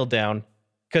style down.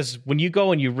 Because when you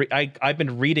go and I've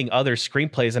been reading other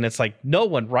screenplays, and it's like no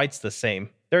one writes the same.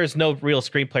 There is no real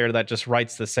screenplayer that just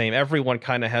writes the same. Everyone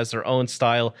kind of has their own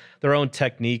style, their own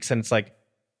techniques, and it's like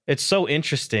it's so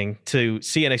interesting to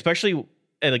see, and especially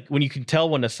like when you can tell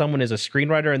when someone is a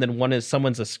screenwriter and then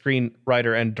someone's a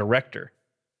screenwriter and director,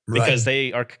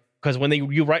 because when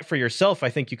you write for yourself, I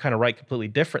think you kind of write completely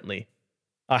differently.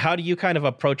 How do you kind of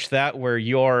approach that where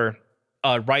you're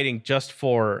writing just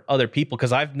for other people?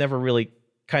 Because I've never really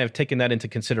kind of taken that into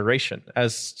consideration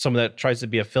as someone that tries to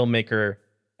be a filmmaker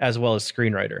as well as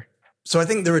screenwriter. So I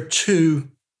think there are two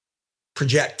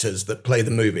projectors that play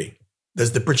the movie.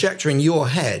 There's the projector in your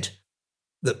head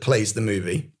that plays the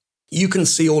movie. You can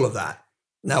see all of that.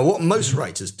 Now, what most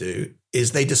writers do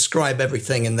is they describe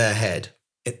everything in their head,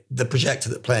 the projector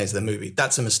that plays the movie.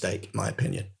 That's a mistake, in my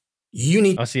opinion. You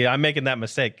need. Oh, see, I'm making that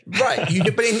mistake. Right.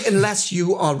 But unless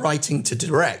you are writing to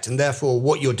direct, and therefore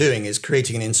what you're doing is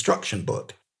creating an instruction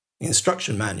book, an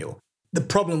instruction manual. The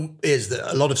problem is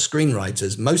that a lot of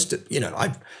screenwriters,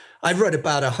 I've read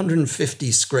about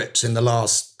 150 scripts in the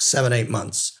last 7-8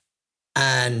 months,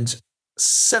 and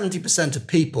 70% of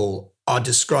people are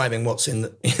describing what's in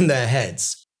their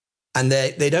heads, and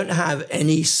they don't have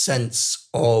any sense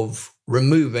of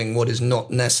removing what is not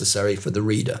necessary for the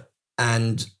reader.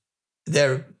 And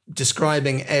they're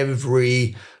describing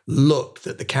every look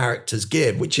that the characters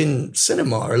give, which in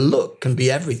cinema, a look can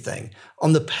be everything.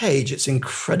 On the page, it's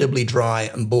incredibly dry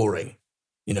and boring.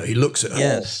 You know, he looks at,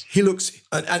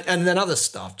 and then other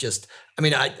stuff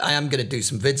I am going to do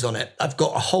some vids on it. I've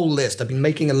got a whole list. I've been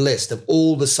making a list of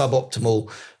all the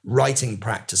suboptimal writing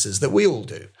practices that we all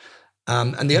do.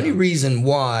 And the only reason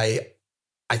why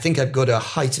I think I've got a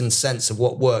heightened sense of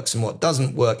what works and what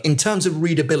doesn't work in terms of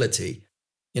readability.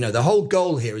 You know, the whole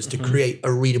goal here is to create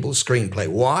a readable screenplay.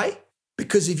 Why?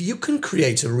 Because if you can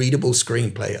create a readable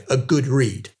screenplay, a good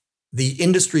read, the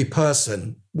industry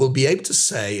person will be able to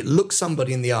say, look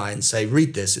somebody in the eye and say,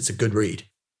 read this, it's a good read.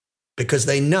 Because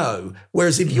they know.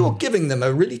 Whereas if you're giving them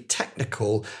a really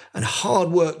technical and hard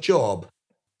work job,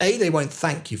 A, they won't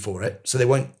thank you for it. So they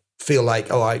won't feel like,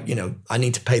 I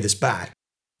need to pay this back.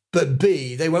 But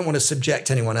B, they won't want to subject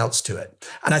anyone else to it.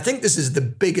 And I think this is the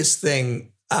biggest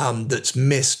thing that's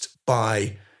missed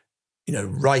by,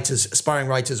 writers, aspiring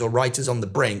writers or writers on the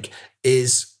brink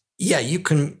is, you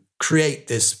can create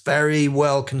this very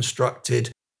well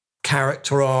constructed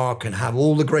character arc and have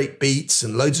all the great beats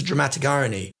and loads of dramatic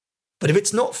irony. But if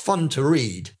it's not fun to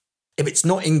read, if it's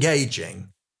not engaging,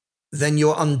 then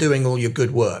you're undoing all your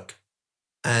good work.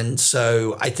 And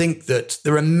so I think that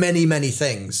there are many, many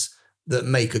things that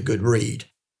make a good read.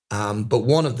 But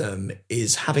one of them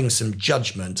is having some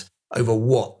judgment over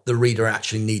what the reader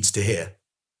actually needs to hear.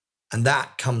 And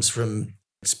that comes from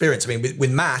experience. I mean,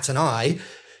 with Matt and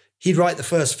he'd write the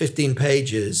first 15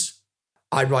 pages,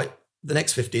 I'd write the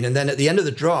next 15, and then at the end of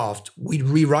the draft, we'd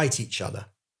rewrite each other.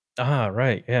 Ah,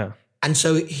 right, yeah. And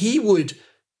so he would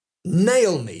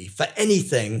nail me for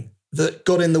anything that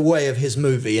got in the way of his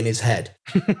movie in his head.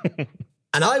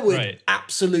 And I would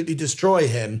absolutely destroy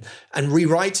him and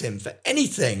rewrite him for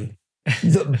anything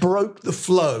that broke the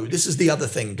flow. This is the other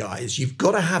thing, guys. You've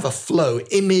got to have a flow,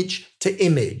 image to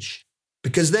image,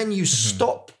 because then you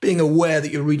stop being aware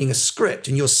that you're reading a script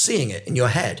and you're seeing it in your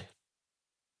head.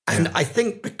 And I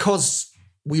think because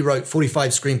we wrote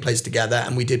 45 screenplays together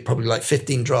and we did probably like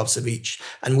 15 drafts of each,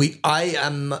 and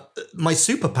my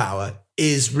superpower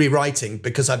is rewriting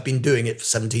because I've been doing it for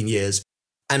 17 years.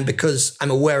 And because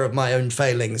I'm aware of my own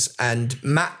failings, and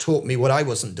Matt taught me what I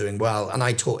wasn't doing well, and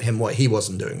I taught him what he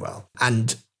wasn't doing well.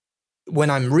 And when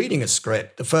I'm reading a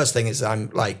script, the first thing is I'm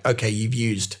like, okay, you've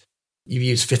used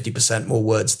 50% more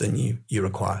words than you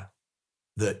require.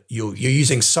 That you're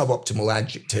using suboptimal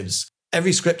adjectives.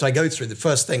 Every script I go through, the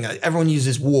first thing, everyone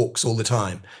uses walks all the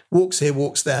time. Walks here,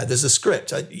 walks there. There's a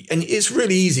script. And it's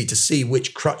really easy to see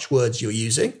which crutch words you're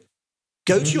using.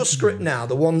 Go to your script now,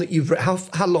 the one that you've read.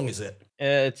 How long is it?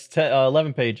 It's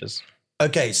 11 pages.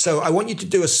 Okay, so I want you to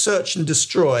do a search and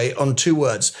destroy on 2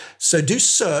 words. So do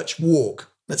search,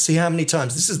 walk. Let's see how many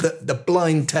times. This is the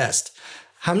blind test.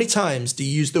 How many times do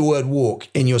you use the word walk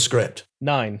in your script?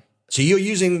 9. So you're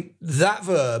using that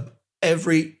verb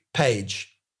every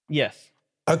page. Yes.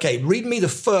 Okay, read me the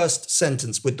first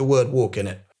sentence with the word walk in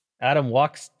it. Adam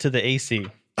walks to the AC.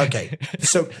 Okay,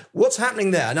 so what's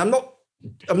happening there? And I'm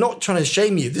not trying to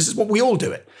shame you. This is what we all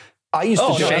do it. I used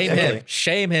to do shame it. him.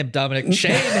 Shame him, Dominic.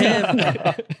 Shame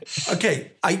him.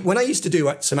 Okay, when I used to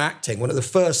do some acting, one of the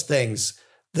first things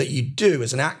that you do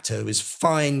as an actor is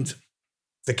find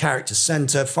the character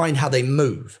center, find how they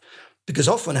move. Because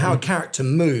often how a character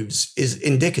moves is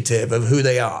indicative of who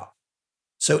they are.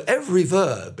 So every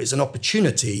verb is an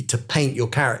opportunity to paint your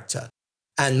character.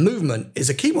 And movement is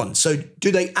a key one. So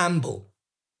do they amble?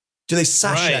 Do they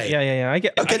sashay? Right.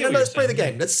 Yeah. Okay, let's play the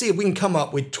game. Let's see if we can come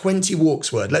up with 20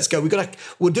 walks word. Let's go.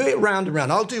 We'll do it round and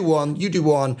round. I'll do one, you do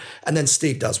one, and then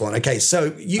Steve does one. Okay,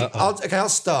 so I'll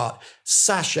start.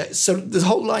 Sashay. So the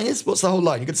whole line is, what's the whole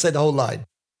line? You could say the whole line.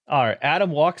 All right.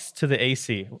 Adam walks to the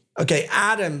AC. Okay,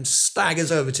 Adam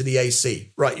staggers over to the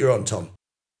AC. Right, you're on, Tom.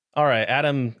 All right,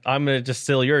 Adam, I'm going to just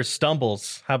steal yours.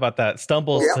 Stumbles. How about that?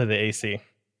 Stumbles to the AC.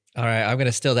 All right, I'm going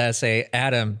to steal that and say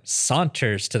Adam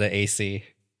saunters to the AC.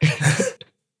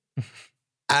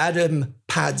 Adam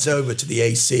pads over to the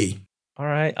AC. All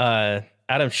right.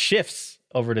 Adam shifts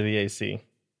over to the AC.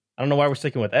 I don't know why we're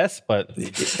sticking with S, but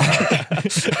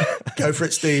go for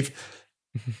it, Steve.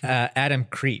 Adam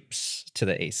creeps to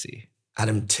the AC.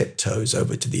 Adam tiptoes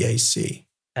over to the AC.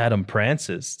 Adam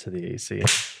prances to the AC.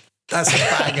 That's a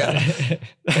banger.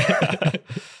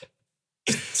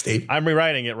 Steve? I'm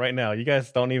rewriting it right now. You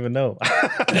guys don't even know.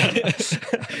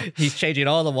 He's changing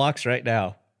all the walks right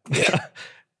now. Yeah.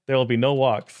 There will be no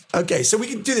walks. Okay, so we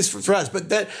can do this for us, but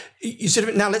then you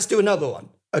said, now let's do another one.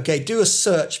 Okay, do a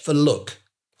search for look.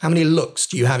 How many looks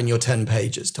do you have in your 10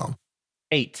 pages, Tom?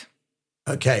 8.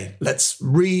 Okay, let's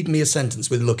read me a sentence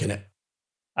with look in it.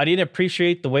 I didn't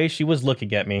appreciate the way she was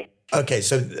looking at me. Okay,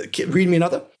 so read me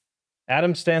another.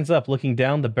 Adam stands up looking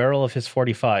down the barrel of his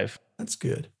 45. That's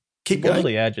good. Keep going.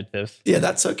 Mostly adjectives. Yeah,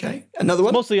 that's okay. Another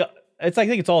one? Mostly, I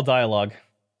think it's all dialogue.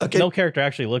 Okay. No character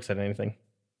actually looks at anything.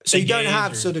 So you don't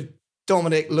have sort of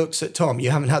Dominic looks at Tom.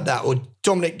 You haven't had that. Or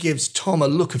Dominic gives Tom a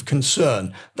look of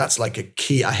concern. That's like a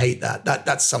key. I hate that.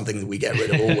 That's something that we get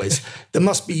rid of always.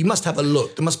 You must have a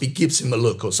look. There must be gives him a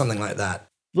look or something like that.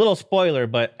 Little spoiler,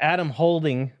 but Adam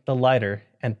holding the lighter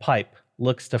and pipe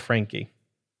looks to Frankie.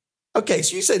 Okay,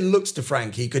 so you say looks to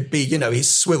Frankie. Could be, he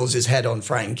swivels his head on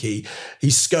Frankie.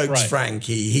 He scopes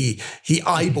Frankie. He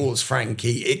eyeballs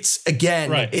Frankie. It's,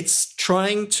 again, it's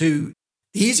trying to...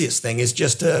 The easiest thing is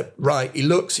just to, he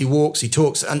looks, he walks, he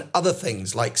talks, and other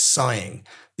things like sighing.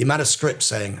 The amount of script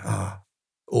saying,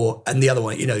 and the other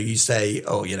one, you say,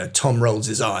 Tom rolls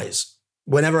his eyes.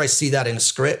 Whenever I see that in a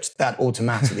script, that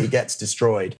automatically gets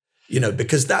destroyed,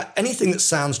 because anything that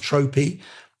sounds tropey,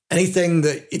 anything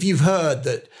that, if you've heard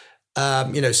that,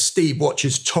 Steve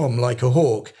watches Tom like a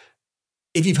hawk,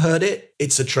 if you've heard it,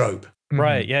 it's a trope.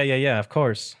 Right, yeah, of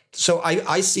course. So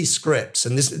I see scripts,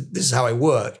 and this is how I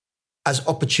work, as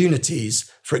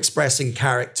opportunities for expressing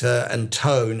character and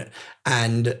tone.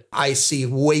 And I see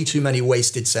way too many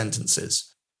wasted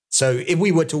sentences. So if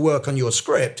we were to work on your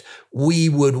script, we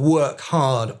would work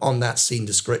hard on that scene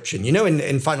description.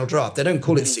 In Final Draft, they don't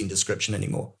call it scene description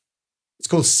anymore. It's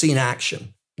called scene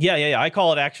action. Yeah. I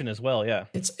call it action as well, yeah.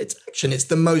 It's action. It's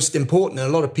the most important. And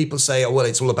a lot of people say,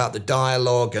 it's all about the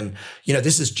dialogue. And,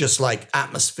 this is just like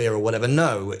atmosphere or whatever.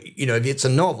 No, if it's a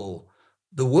novel,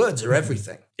 the words are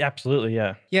everything. Absolutely,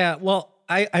 yeah. Yeah, well,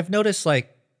 I've noticed, I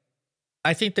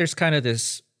think there's kind of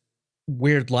this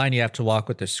weird line you have to walk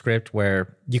with the script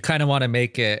where you kind of want to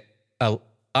make it,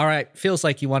 feels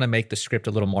like you want to make the script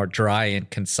a little more dry and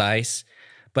concise.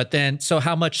 But then, so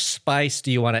how much spice do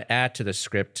you want to add to the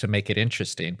script to make it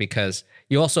interesting? Because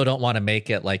you also don't want to make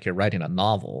it like you're writing a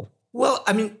novel. Well,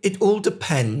 it all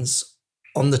depends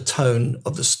on the tone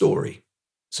of the story.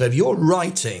 So if you're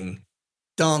writing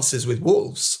Dances with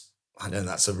Wolves, I know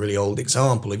that's a really old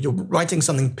example. If you're writing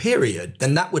something period,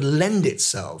 then that would lend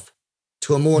itself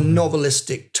to a more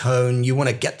novelistic tone. You want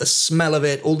to get the smell of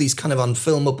it, all these kind of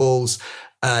unfilmables.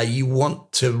 You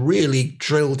want to really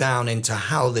drill down into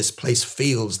how this place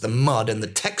feels, the mud and the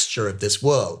texture of this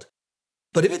world.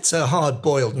 But if it's a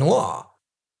hard-boiled noir,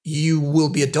 you will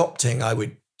be adopting, I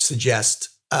would suggest,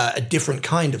 a different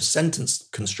kind of sentence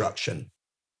construction,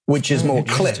 which is more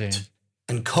clipped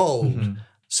and cold. Mm-hmm.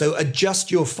 So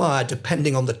adjust your fire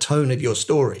depending on the tone of your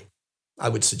story, I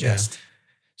would suggest. Yeah.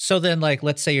 So then,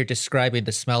 let's say you're describing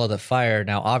the smell of the fire.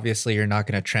 Now, obviously, you're not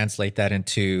going to translate that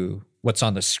into what's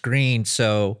on the screen.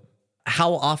 So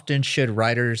how often should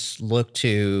writers look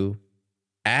to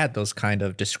add those kind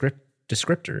of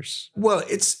descriptors? Well,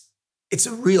 it's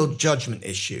a real judgment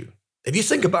issue. If you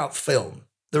think about film,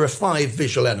 there are 5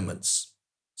 visual elements.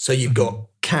 So you've got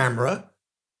camera,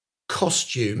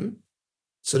 costume,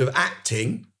 sort of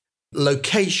acting,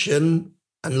 location,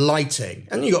 and lighting.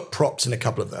 And you got props in a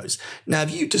couple of those. Now,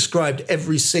 if you described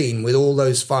every scene with all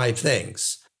those 5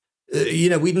 things,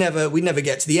 we'd never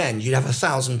get to the end. You'd have a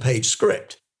 1,000-page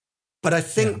script. But I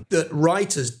think that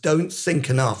writers don't think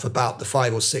enough about the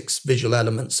 5 or 6 visual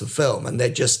elements of film, and they're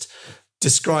just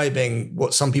describing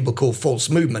what some people call false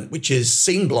movement, which is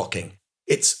scene blocking.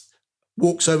 It's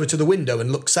walks over to the window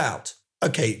and looks out.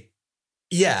 Okay,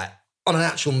 yeah, on an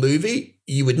actual movie,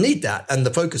 you would need that. And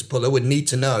the focus puller would need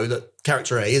to know that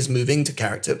character A is moving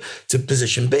to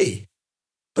position B.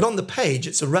 But on the page,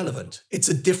 it's irrelevant. It's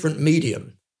a different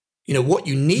medium. What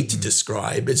you need to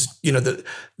describe is,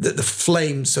 the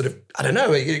flame sort of, I don't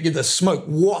know, the smoke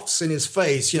wafts in his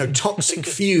face, toxic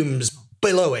fumes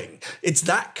billowing. It's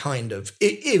that kind of,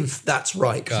 if that's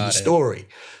right for the story.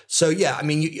 So, yeah, I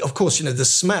mean, of course, the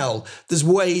smell, there's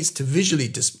ways to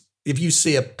visually, if you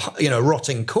see a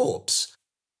rotting corpse,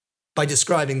 by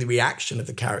describing the reaction of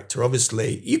the character,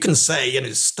 obviously, you can say,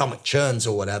 his stomach churns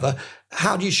or whatever.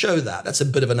 How do you show that? That's a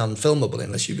bit of an unfilmable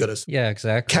unless you've got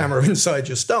a camera inside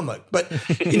your stomach. But,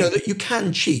 that you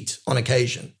can cheat on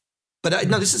occasion. But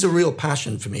no, this is a real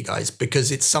passion for me, guys, because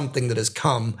it's something that has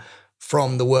come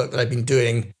from the work that I've been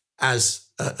doing as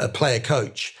a player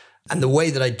coach. And the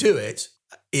way that I do it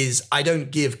is I don't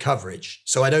give coverage.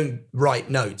 So I don't write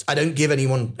notes. I don't give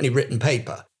anyone any written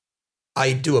paper.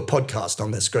 I do a podcast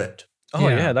on their script. Oh,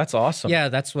 yeah, that's awesome. Yeah,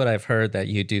 that's what I've heard, that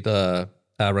you do the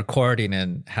recording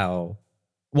and how...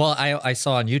 Well, I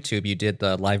saw on YouTube you did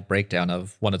the live breakdown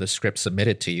of one of the scripts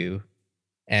submitted to you.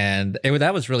 And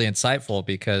that was really insightful,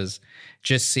 because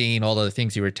just seeing all of the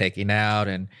things you were taking out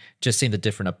and just seeing the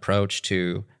different approach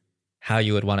to how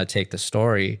you would want to take the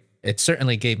story, it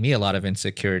certainly gave me a lot of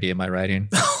insecurity in my writing.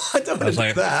 I don't know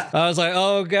that. I was like,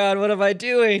 oh God, what am I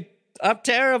doing? I'm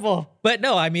terrible. But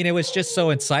no, I mean, it was just so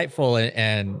insightful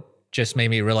and just made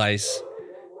me realize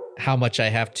how much I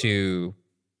have to,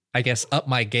 I guess, up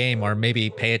my game, or maybe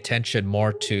pay attention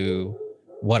more to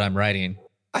what I'm writing.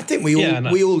 I think we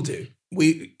all do.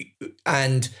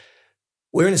 And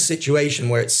we're in a situation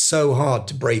where it's so hard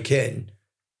to break in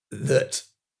that,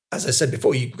 as I said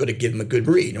before, you've got to give them a good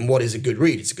read. And what is a good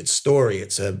read? It's a good story.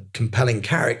 It's a compelling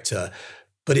character,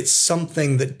 but it's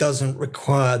something that doesn't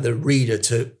require the reader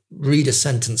to read a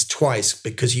sentence twice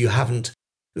because you haven't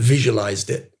visualized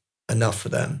it enough for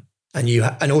them. And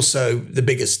and also the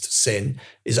biggest sin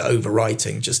is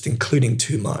overwriting, just including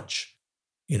too much.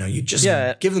 You just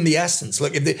give them the essence.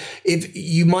 Look, if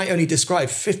you might only describe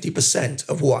 50%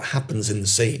 of what happens in the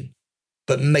scene,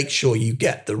 but make sure you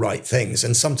get the right things.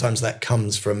 And sometimes that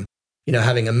comes from,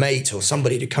 having a mate or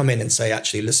somebody to come in and say,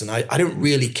 actually, listen, I don't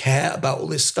really care about all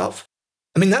this stuff.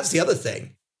 I mean, that's the other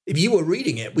thing. If you were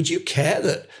reading it, would you care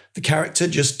that the character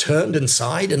just turned and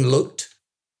sighed and looked?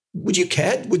 Would you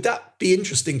care? Would that be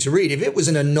interesting to read? If it was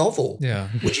in a novel,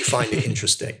 would you find it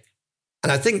interesting?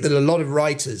 And I think that a lot of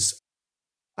writers,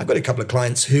 I've got a couple of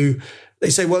clients who they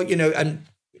say, well, and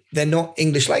they're not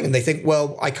English language. And they think,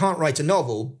 well, I can't write a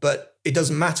novel, but it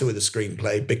doesn't matter with a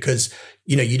screenplay because,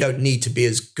 you don't need to be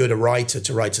as good a writer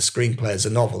to write a screenplay as a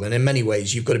novel. And in many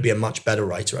ways, you've got to be a much better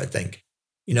writer, I think.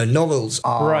 Novels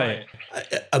are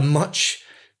much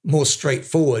more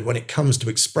straightforward when it comes to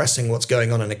expressing what's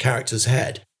going on in a character's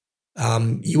head.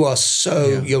 You're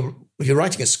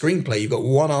writing a screenplay, you've got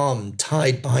one arm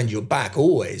tied behind your back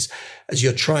always as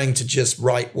you're trying to just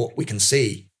write what we can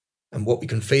see and what we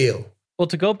can feel. Well,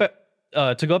 to go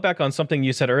back on something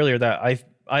you said earlier that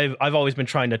I've always been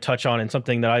trying to touch on, and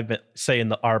something that I've been saying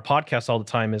in our podcast all the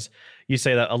time is, you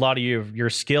say that a lot of your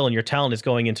skill and your talent is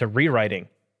going into rewriting.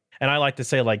 And I like to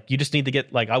say, you just need to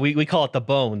get, we call it the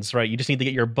bones, right? You just need to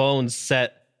get your bones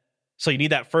set. So you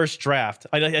need that first draft.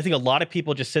 I think a lot of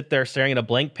people just sit there staring at a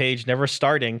blank page, never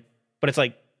starting. But it's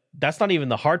that's not even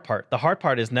the hard part. The hard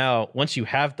part is now, once you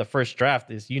have the first draft,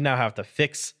 is you now have to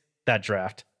fix that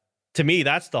draft. To me,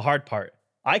 that's the hard part.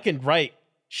 I can write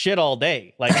shit all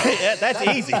day. That's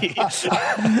easy.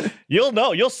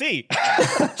 You'll see.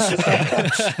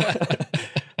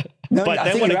 No, but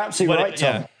I think you're absolutely right,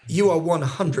 Tom. You are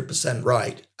 100%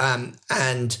 right.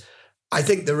 And I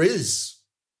think there is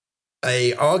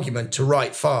a argument to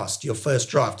write fast your first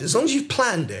draft, as long as you've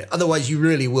planned it. Otherwise, you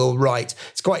really will write.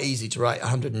 It's quite easy to write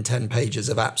 110 pages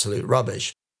of absolute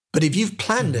rubbish. But if you've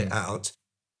planned it out,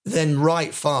 then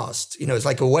write fast. It's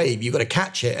like a wave. You've got to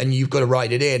catch it and you've got to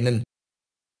write it in and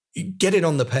get it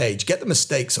on the page. Get the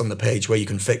mistakes on the page where you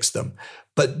can fix them.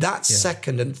 But that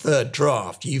second and third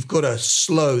draft, you've got to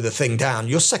slow the thing down.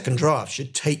 Your second draft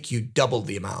should take you double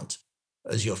the amount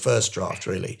as your first draft,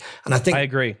 really. And I think I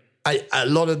agree. a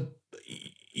lot of,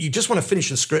 you just want to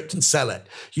finish a script and sell it.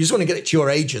 You just want to get it to your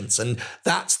agents. And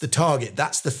that's the target.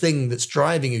 That's the thing that's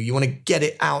driving you. You want to get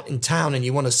it out in town and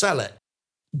you want to sell it.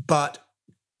 But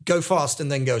go fast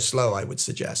and then go slow, I would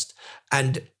suggest.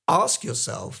 And ask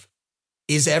yourself,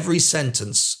 is every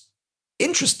sentence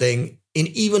interesting in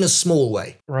even a small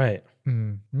way? Right.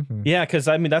 Mm-hmm. Yeah, because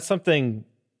I mean, that's something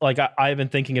like I've been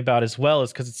thinking about as well,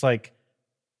 is because it's like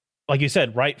you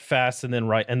said, write fast and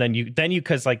then you,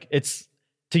 because like it's,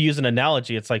 to use an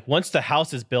analogy, it's like once the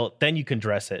house is built, then you can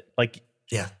dress it. Like,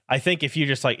 yeah, I think if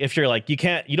you're like,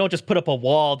 you don't just put up a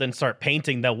wall, then start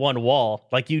painting that one wall.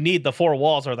 Like you need the 4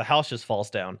 walls or the house just falls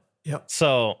down. Yep.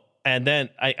 So, and then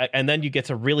you get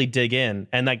to really dig in.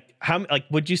 And like,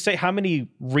 would you say how many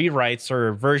rewrites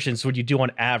or versions would you do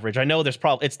on average? I know there's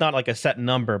probably, it's not like a set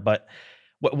number, but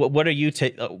what are you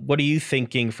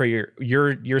thinking for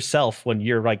yourself when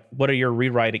you're like, what are your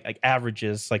rewriting like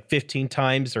averages, like 15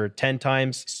 times or 10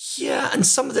 times? Yeah, and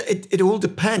some of it all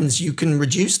depends. You can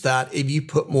reduce that if you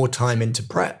put more time into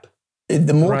prep.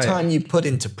 The more time you put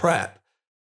into prep,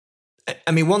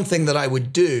 I mean, one thing that I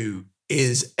would do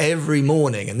is every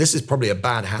morning, and this is probably a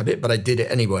bad habit, but I did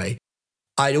it anyway,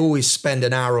 I'd always spend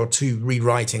an hour or two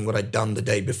rewriting what I'd done the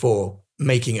day before,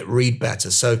 making it read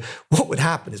better. So what would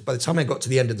happen is by the time I got to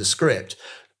the end of the script,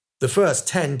 the first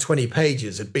 10, 20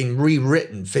 pages had been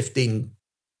rewritten 15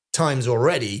 times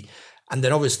already. And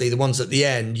then obviously the ones at the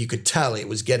end, you could tell it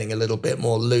was getting a little bit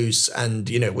more loose and,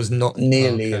 it was not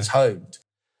nearly as honed.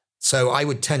 So I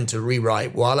would tend to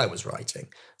rewrite while I was writing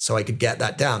so I could get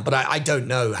that down. But I don't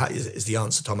know how is the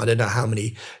answer, Tom. I don't know how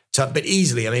many, but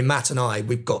easily. I mean, Matt and I,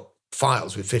 we've got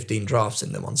files with 15 drafts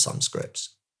in them on some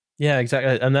scripts. Yeah,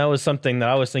 exactly. And that was something that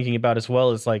I was thinking about as well,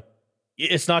 is like,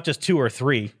 it's not just 2 or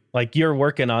 3. Like you're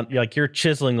working on, like you're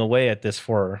chiseling away at this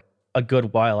for a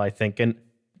good while, I think. And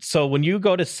so when you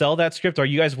go to sell that script, are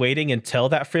you guys waiting until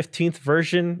that 15th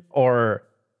version, or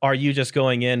are you just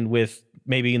going in with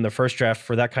maybe in the first draft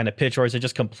for that kind of pitch, or is it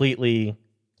just completely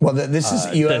this is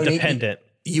dependent?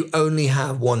 You only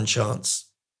have one chance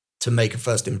to make a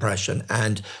first impression.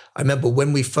 And I remember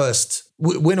when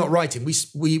we're not writing,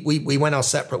 we went our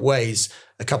separate ways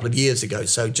a couple of years ago.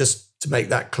 So just to make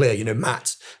that clear,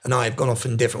 Matt and I have gone off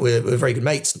in different, we're very good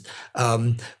mates.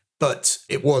 But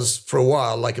it was for a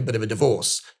while like a bit of a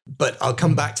divorce. But I'll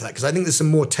come back to that because I think there's some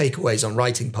more takeaways on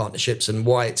writing partnerships and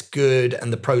why it's good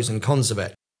and the pros and cons of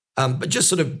it. But just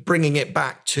sort of bringing it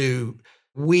back to,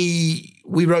 we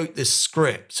wrote this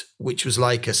script, which was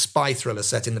like a spy thriller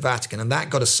set in the Vatican, and that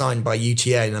got assigned by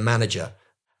UTA and a manager.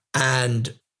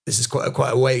 And this is quite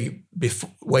a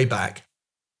way back.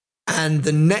 And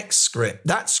the next script,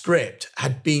 that script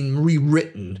had been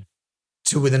rewritten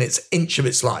to within its inch of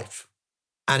its life.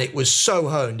 And it was so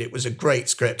honed. It was a great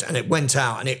script. And it went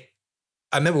out. And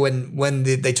I remember when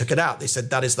they took it out, they said,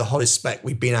 that is the hottest spec.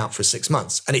 We've been out for 6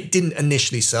 months. And it didn't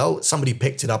initially sell. Somebody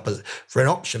picked it up for an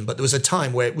option. But there was a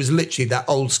time where it was literally that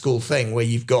old school thing where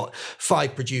you've got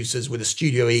 5 producers with a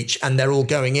studio each, and they're all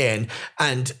going in.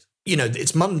 And,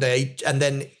 it's Monday. And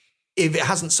then if it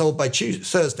hasn't sold by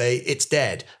Thursday, it's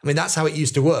dead. I mean, that's how it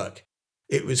used to work.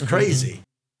 It was crazy. Mm-hmm.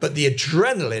 But the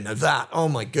adrenaline of that, oh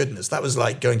my goodness, that was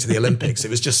like going to the Olympics. It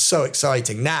was just so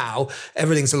exciting. Now,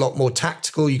 everything's a lot more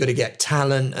tactical. You got to get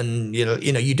talent and,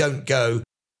 you don't go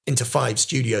into 5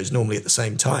 studios normally at the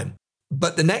same time.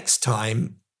 But the next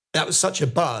time, that was such a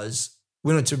buzz,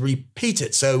 we wanted to repeat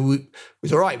it. So we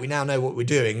was all right, we now know what we're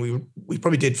doing. We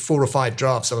probably did 4 or 5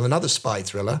 drafts of another spy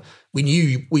thriller. We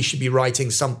knew we should be writing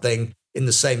something in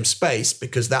the same space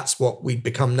because that's what we'd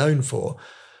become known for.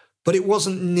 But it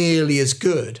wasn't nearly as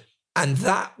good. And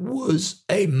that was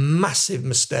a massive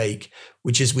mistake,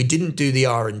 which is we didn't do the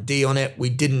R&D on it.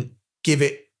 We didn't give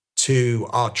it to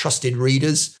our trusted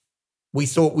readers. We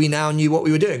thought we now knew what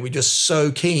we were doing. We're just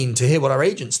so keen to hear what our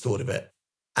agents thought of it.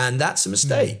 And that's a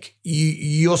mistake.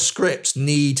 Your scripts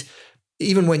need,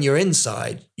 even when you're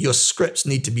inside, your scripts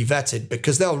need to be vetted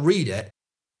because they'll read it.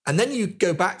 And then you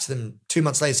go back to them 2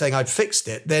 months later saying, I'd fixed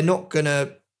it. They're not going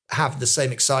to have the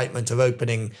same excitement of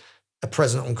opening a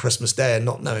present on Christmas Day and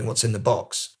not knowing what's in the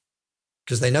box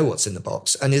because they know what's in the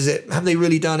box. And have they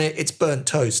really done it? It's burnt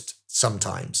toast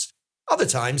sometimes. Other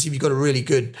times, if you've got a really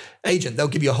good agent, they'll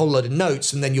give you a whole load of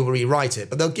notes and then you'll rewrite it,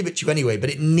 but they'll give it to you anyway. But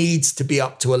it needs to be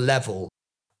up to a level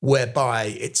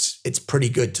whereby it's pretty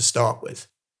good to start with.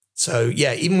 So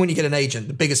yeah, even when you get an agent,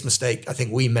 the biggest mistake I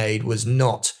think we made was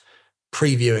not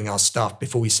previewing our stuff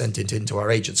before we sent it into our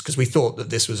agents because we thought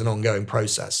that this was an ongoing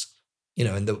process.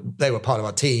 And they were part of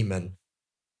our team, and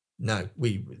no,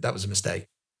 that was a mistake.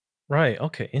 Right.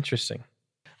 Okay. Interesting.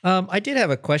 I did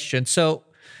have a question. So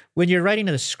when you're writing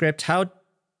the script, how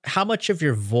how much of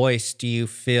your voice do you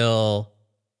feel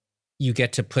you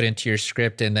get to put into your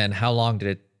script, and then how long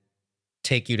did it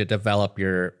take you to develop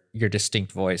your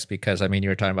distinct voice? Because I mean, you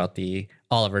were talking about the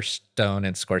Oliver Stone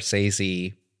and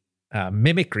Scorsese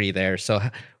mimicry there. So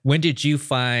when did you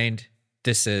find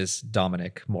this is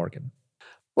Dominic Morgan?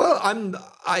 Well,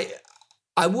 I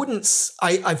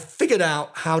figured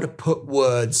out how to put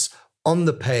words on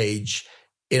the page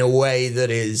in a way that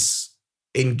is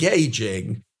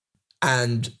engaging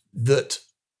and that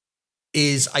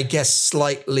is, I guess,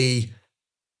 slightly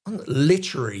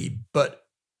literary, but,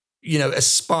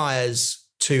 aspires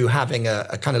to having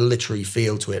a kind of literary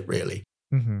feel to it, really.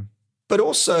 Mm-hmm. But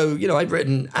also, I've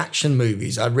written action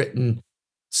movies, I've written,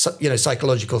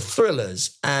 psychological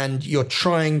thrillers, and you're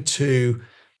trying to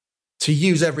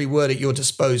use every word at your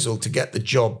disposal to get the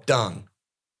job done.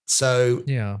 So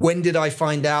when did I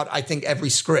find out? I think every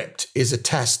script is a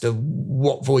test of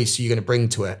what voice you're going to bring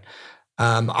to it.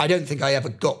 I don't think I ever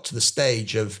got to the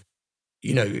stage of,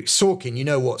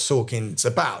 Sorkin, what Sorkin's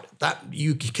about. That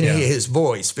you can hear his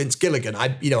voice, Vince Gilligan.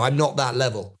 I'm not that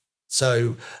level.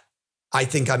 So I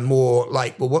think I'm more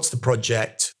like, well, what's the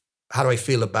project? How do I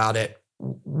feel about it?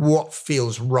 What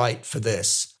feels right for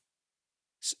this?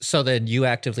 So then you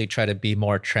actively try to be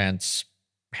more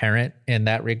transparent in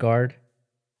that regard?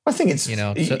 I think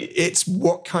it's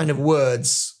what kind of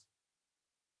words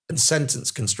and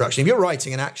sentence construction. If you're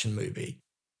writing an action movie,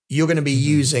 you're going to be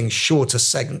using shorter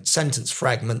sentence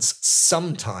fragments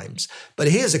sometimes. But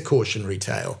here's a cautionary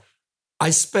tale. I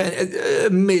spent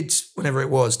whenever it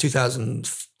was,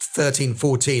 2013,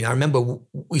 14, I remember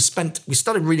we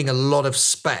started reading a lot of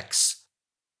specs.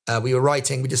 We were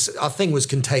writing, our thing was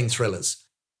contained thrillers.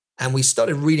 And we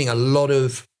started reading a lot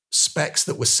of specs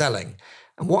that were selling.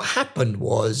 And what happened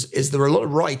is there were a lot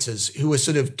of writers who were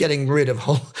sort of getting rid of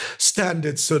whole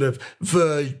standard sort of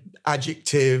verb,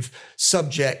 adjective,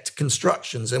 subject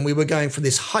constructions. And we were going for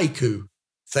this haiku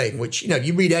thing, which,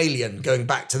 you read Alien, going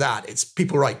back to that. It's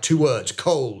people write 2 words,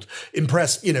 cold,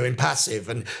 impress, in passive.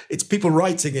 And it's people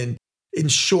writing in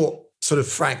short sort of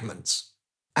fragments.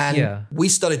 And we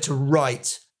started to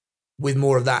write with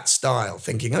more of that style,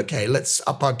 thinking, okay, let's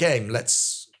up our game.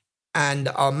 And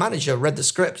our manager read the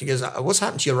script. He goes, what's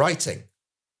happened to your writing?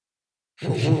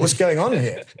 What's going on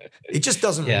here? It just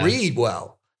doesn't read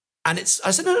well. And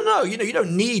I said, no, you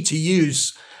don't need to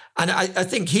use, and I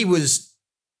think he wasn't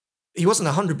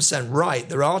 100% right.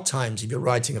 There are times if you're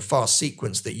writing a fast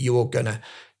sequence that you're going to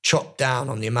chop down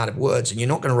on the amount of words, and you're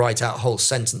not going to write out whole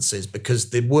sentences because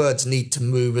the words need to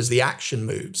move as the action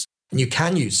moves. And you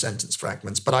can use sentence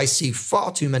fragments, but I see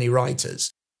far too many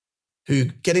writers who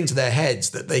get into their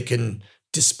heads that they can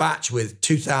dispatch with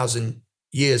 2,000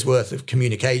 years worth of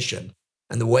communication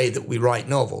and the way that we write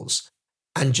novels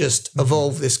and just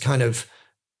evolve this kind of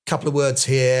couple of words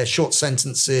here, short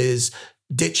sentences,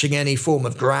 ditching any form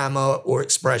of grammar or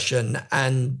expression,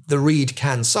 and the read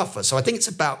can suffer. So I think it's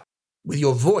about, with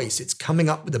your voice, it's coming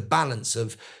up with a balance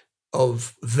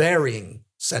of varying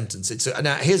sentences.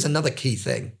 Now, here's another key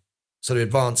thing, sort of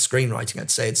advanced screenwriting, I'd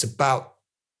say. It's about,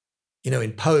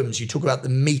 in poems, you talk about the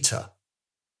meter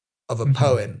of a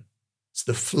poem. It's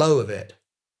the flow of it.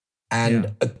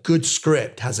 And a good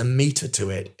script has a meter to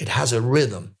it. It has a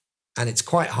rhythm. And it's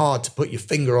quite hard to put your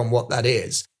finger on what that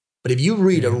is. But if you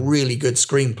read a really good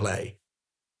screenplay,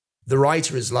 the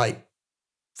writer is like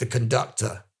the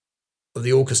conductor of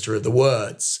the orchestra of the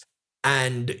words.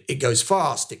 And it goes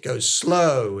fast, it goes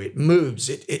slow, it moves,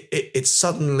 it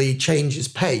suddenly changes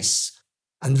pace.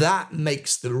 And that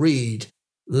makes the read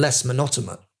less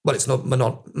monotonous. Well, it's not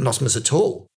monotonous at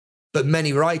all. But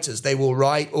many writers, they will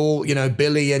write all,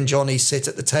 Billy and Johnny sit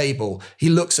at the table. He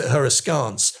looks at her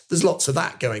askance. There's lots of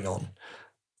that going on.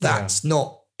 That's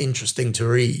not interesting to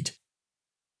read.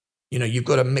 You've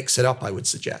got to mix it up, I would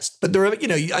suggest. But there are,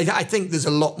 I think there's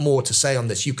a lot more to say on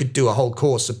this. You could do a whole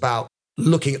course about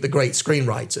looking at the great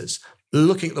screenwriters,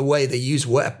 looking at the way they use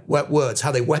words,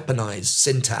 how they weaponize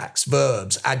syntax,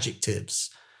 verbs, adjectives,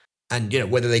 and,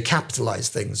 whether they capitalize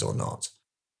things or not.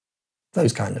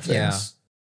 Those kind of things.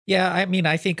 Yeah, I mean,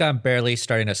 I think I'm barely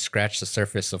starting to scratch the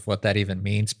surface of what that even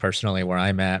means personally where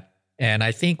I'm at. And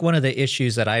I think one of the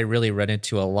issues that I really run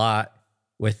into a lot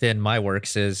within my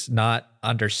works is not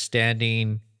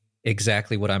understanding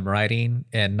exactly what I'm writing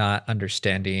and not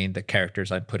understanding the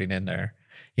characters I'm putting in there.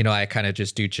 I kind of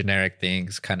just do generic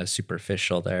things, kind of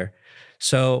superficial there.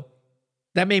 So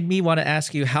that made me want to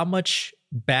ask you, how much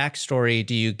backstory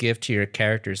do you give to your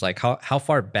characters? Like how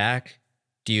far back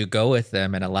do you go with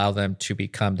them and allow them to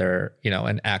become their,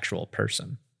 an actual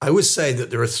person? I always say that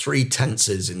there are 3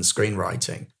 tenses in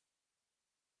screenwriting.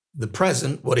 The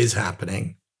present, what is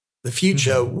happening. The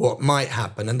future, what might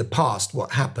happen, and the past,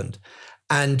 what happened.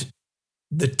 And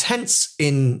the tense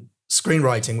in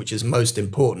screenwriting, which is most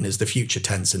important, is the future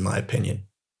tense, in my opinion.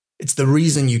 It's the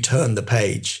reason you turn the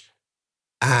page.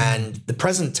 And the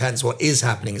present tense, what is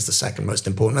happening, is the second most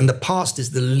important. And the past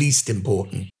is the least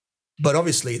important. But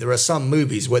obviously, there are some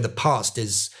movies where the past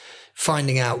is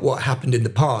finding out what happened in the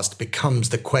past becomes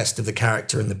the quest of the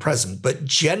character in the present. But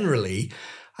generally,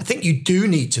 I think you do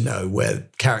need to know where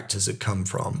characters have come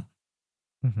from.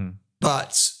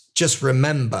 But just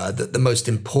remember that the most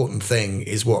important thing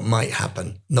is what might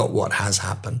happen, not what has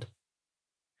happened.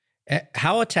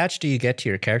 How attached do you get to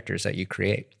your characters that you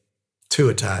create? Too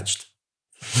attached.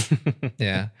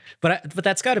 Yeah. But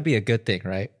that's got to be a good thing,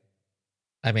 right?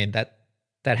 I mean, that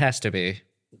has to be.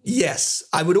 Yes.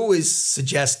 I would always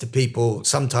suggest to people,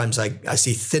 sometimes I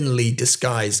see thinly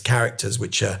disguised characters,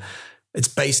 which are, it's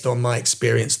based on my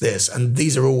experience this. And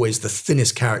these are always the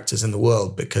thinnest characters in the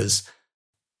world, because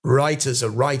writers are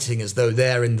writing as though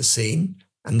they're in the scene,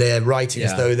 and they're writing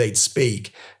as though they'd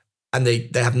speak, and they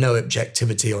have no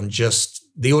objectivity on just,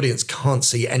 the audience can't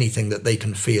see anything that they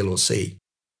can feel or see.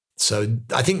 So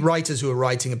I think writers who are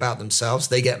writing about themselves,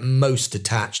 they get most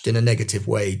attached in a negative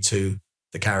way to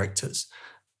the characters.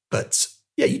 But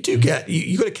yeah, you do get,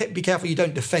 you got to be careful you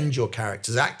don't defend your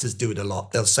characters. Actors do it a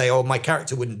lot. They'll say, oh, my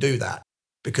character wouldn't do that,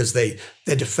 because they're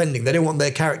defending. They don't want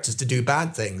their characters to do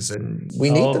bad things, and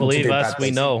we need them to do bad things. Believe us, we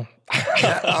know.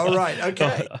 All right,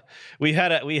 okay. We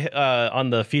had on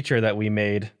the feature that we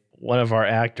made, one of our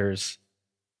actors,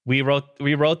 we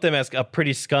wrote them as a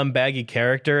pretty scumbaggy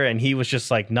character, and he was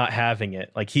just like not having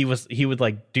it. Like he would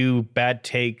like do bad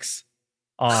takes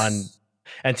on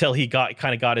until he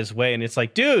got his way, and it's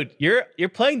like, dude, you're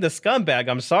playing the scumbag.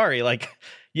 I'm sorry, like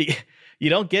you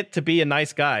don't get to be a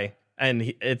nice guy.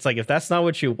 And it's like, if that's not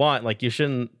what you want, like you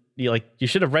should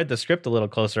have read the script a little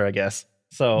closer, I guess.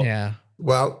 So yeah,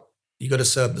 well, you got to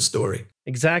serve the story.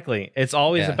 Exactly. It's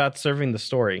always about serving the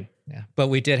story. Yeah, but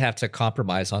we did have to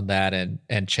compromise on that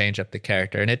and change up the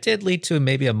character, and it did lead to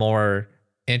maybe a more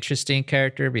interesting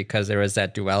character, because there was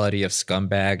that duality of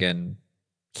scumbag and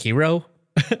hero.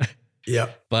 Yeah.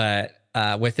 But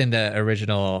within the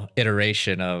original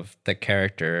iteration of the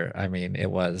character, I mean, it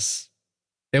was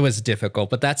difficult,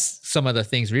 but that's some of the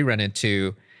things we run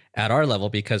into at our level,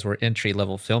 because we're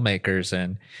entry-level filmmakers.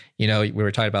 And, we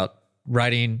were talking about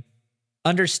writing,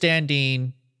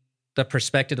 understanding the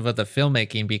perspective of the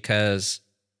filmmaking, because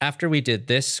after we did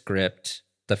this script,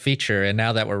 the feature, and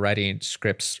now that we're writing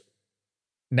scripts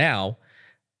now,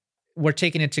 we're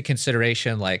taking into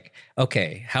consideration, like,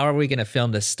 okay, how are we going to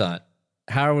film this stunt?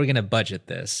 How are we going to budget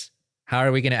this? How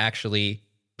are we going to actually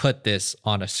put this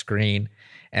on a screen?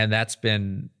 And that's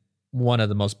been one of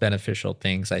the most beneficial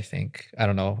things, I think. I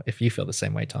don't know if you feel the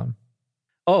same way, Tom.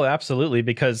 Oh, absolutely.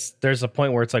 Because there's a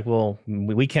point where it's like, well,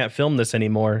 we can't film this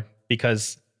anymore,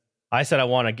 because I said I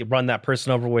want to run that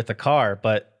person over with a car,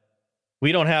 but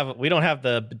we don't have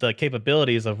the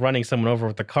capabilities of running someone over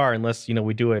with a car unless,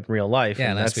 we do it in real life.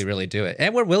 Yeah, unless we really do it.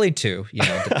 And we're willing to,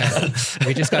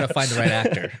 we just got to find the right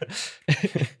actor.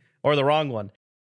 Or the wrong one.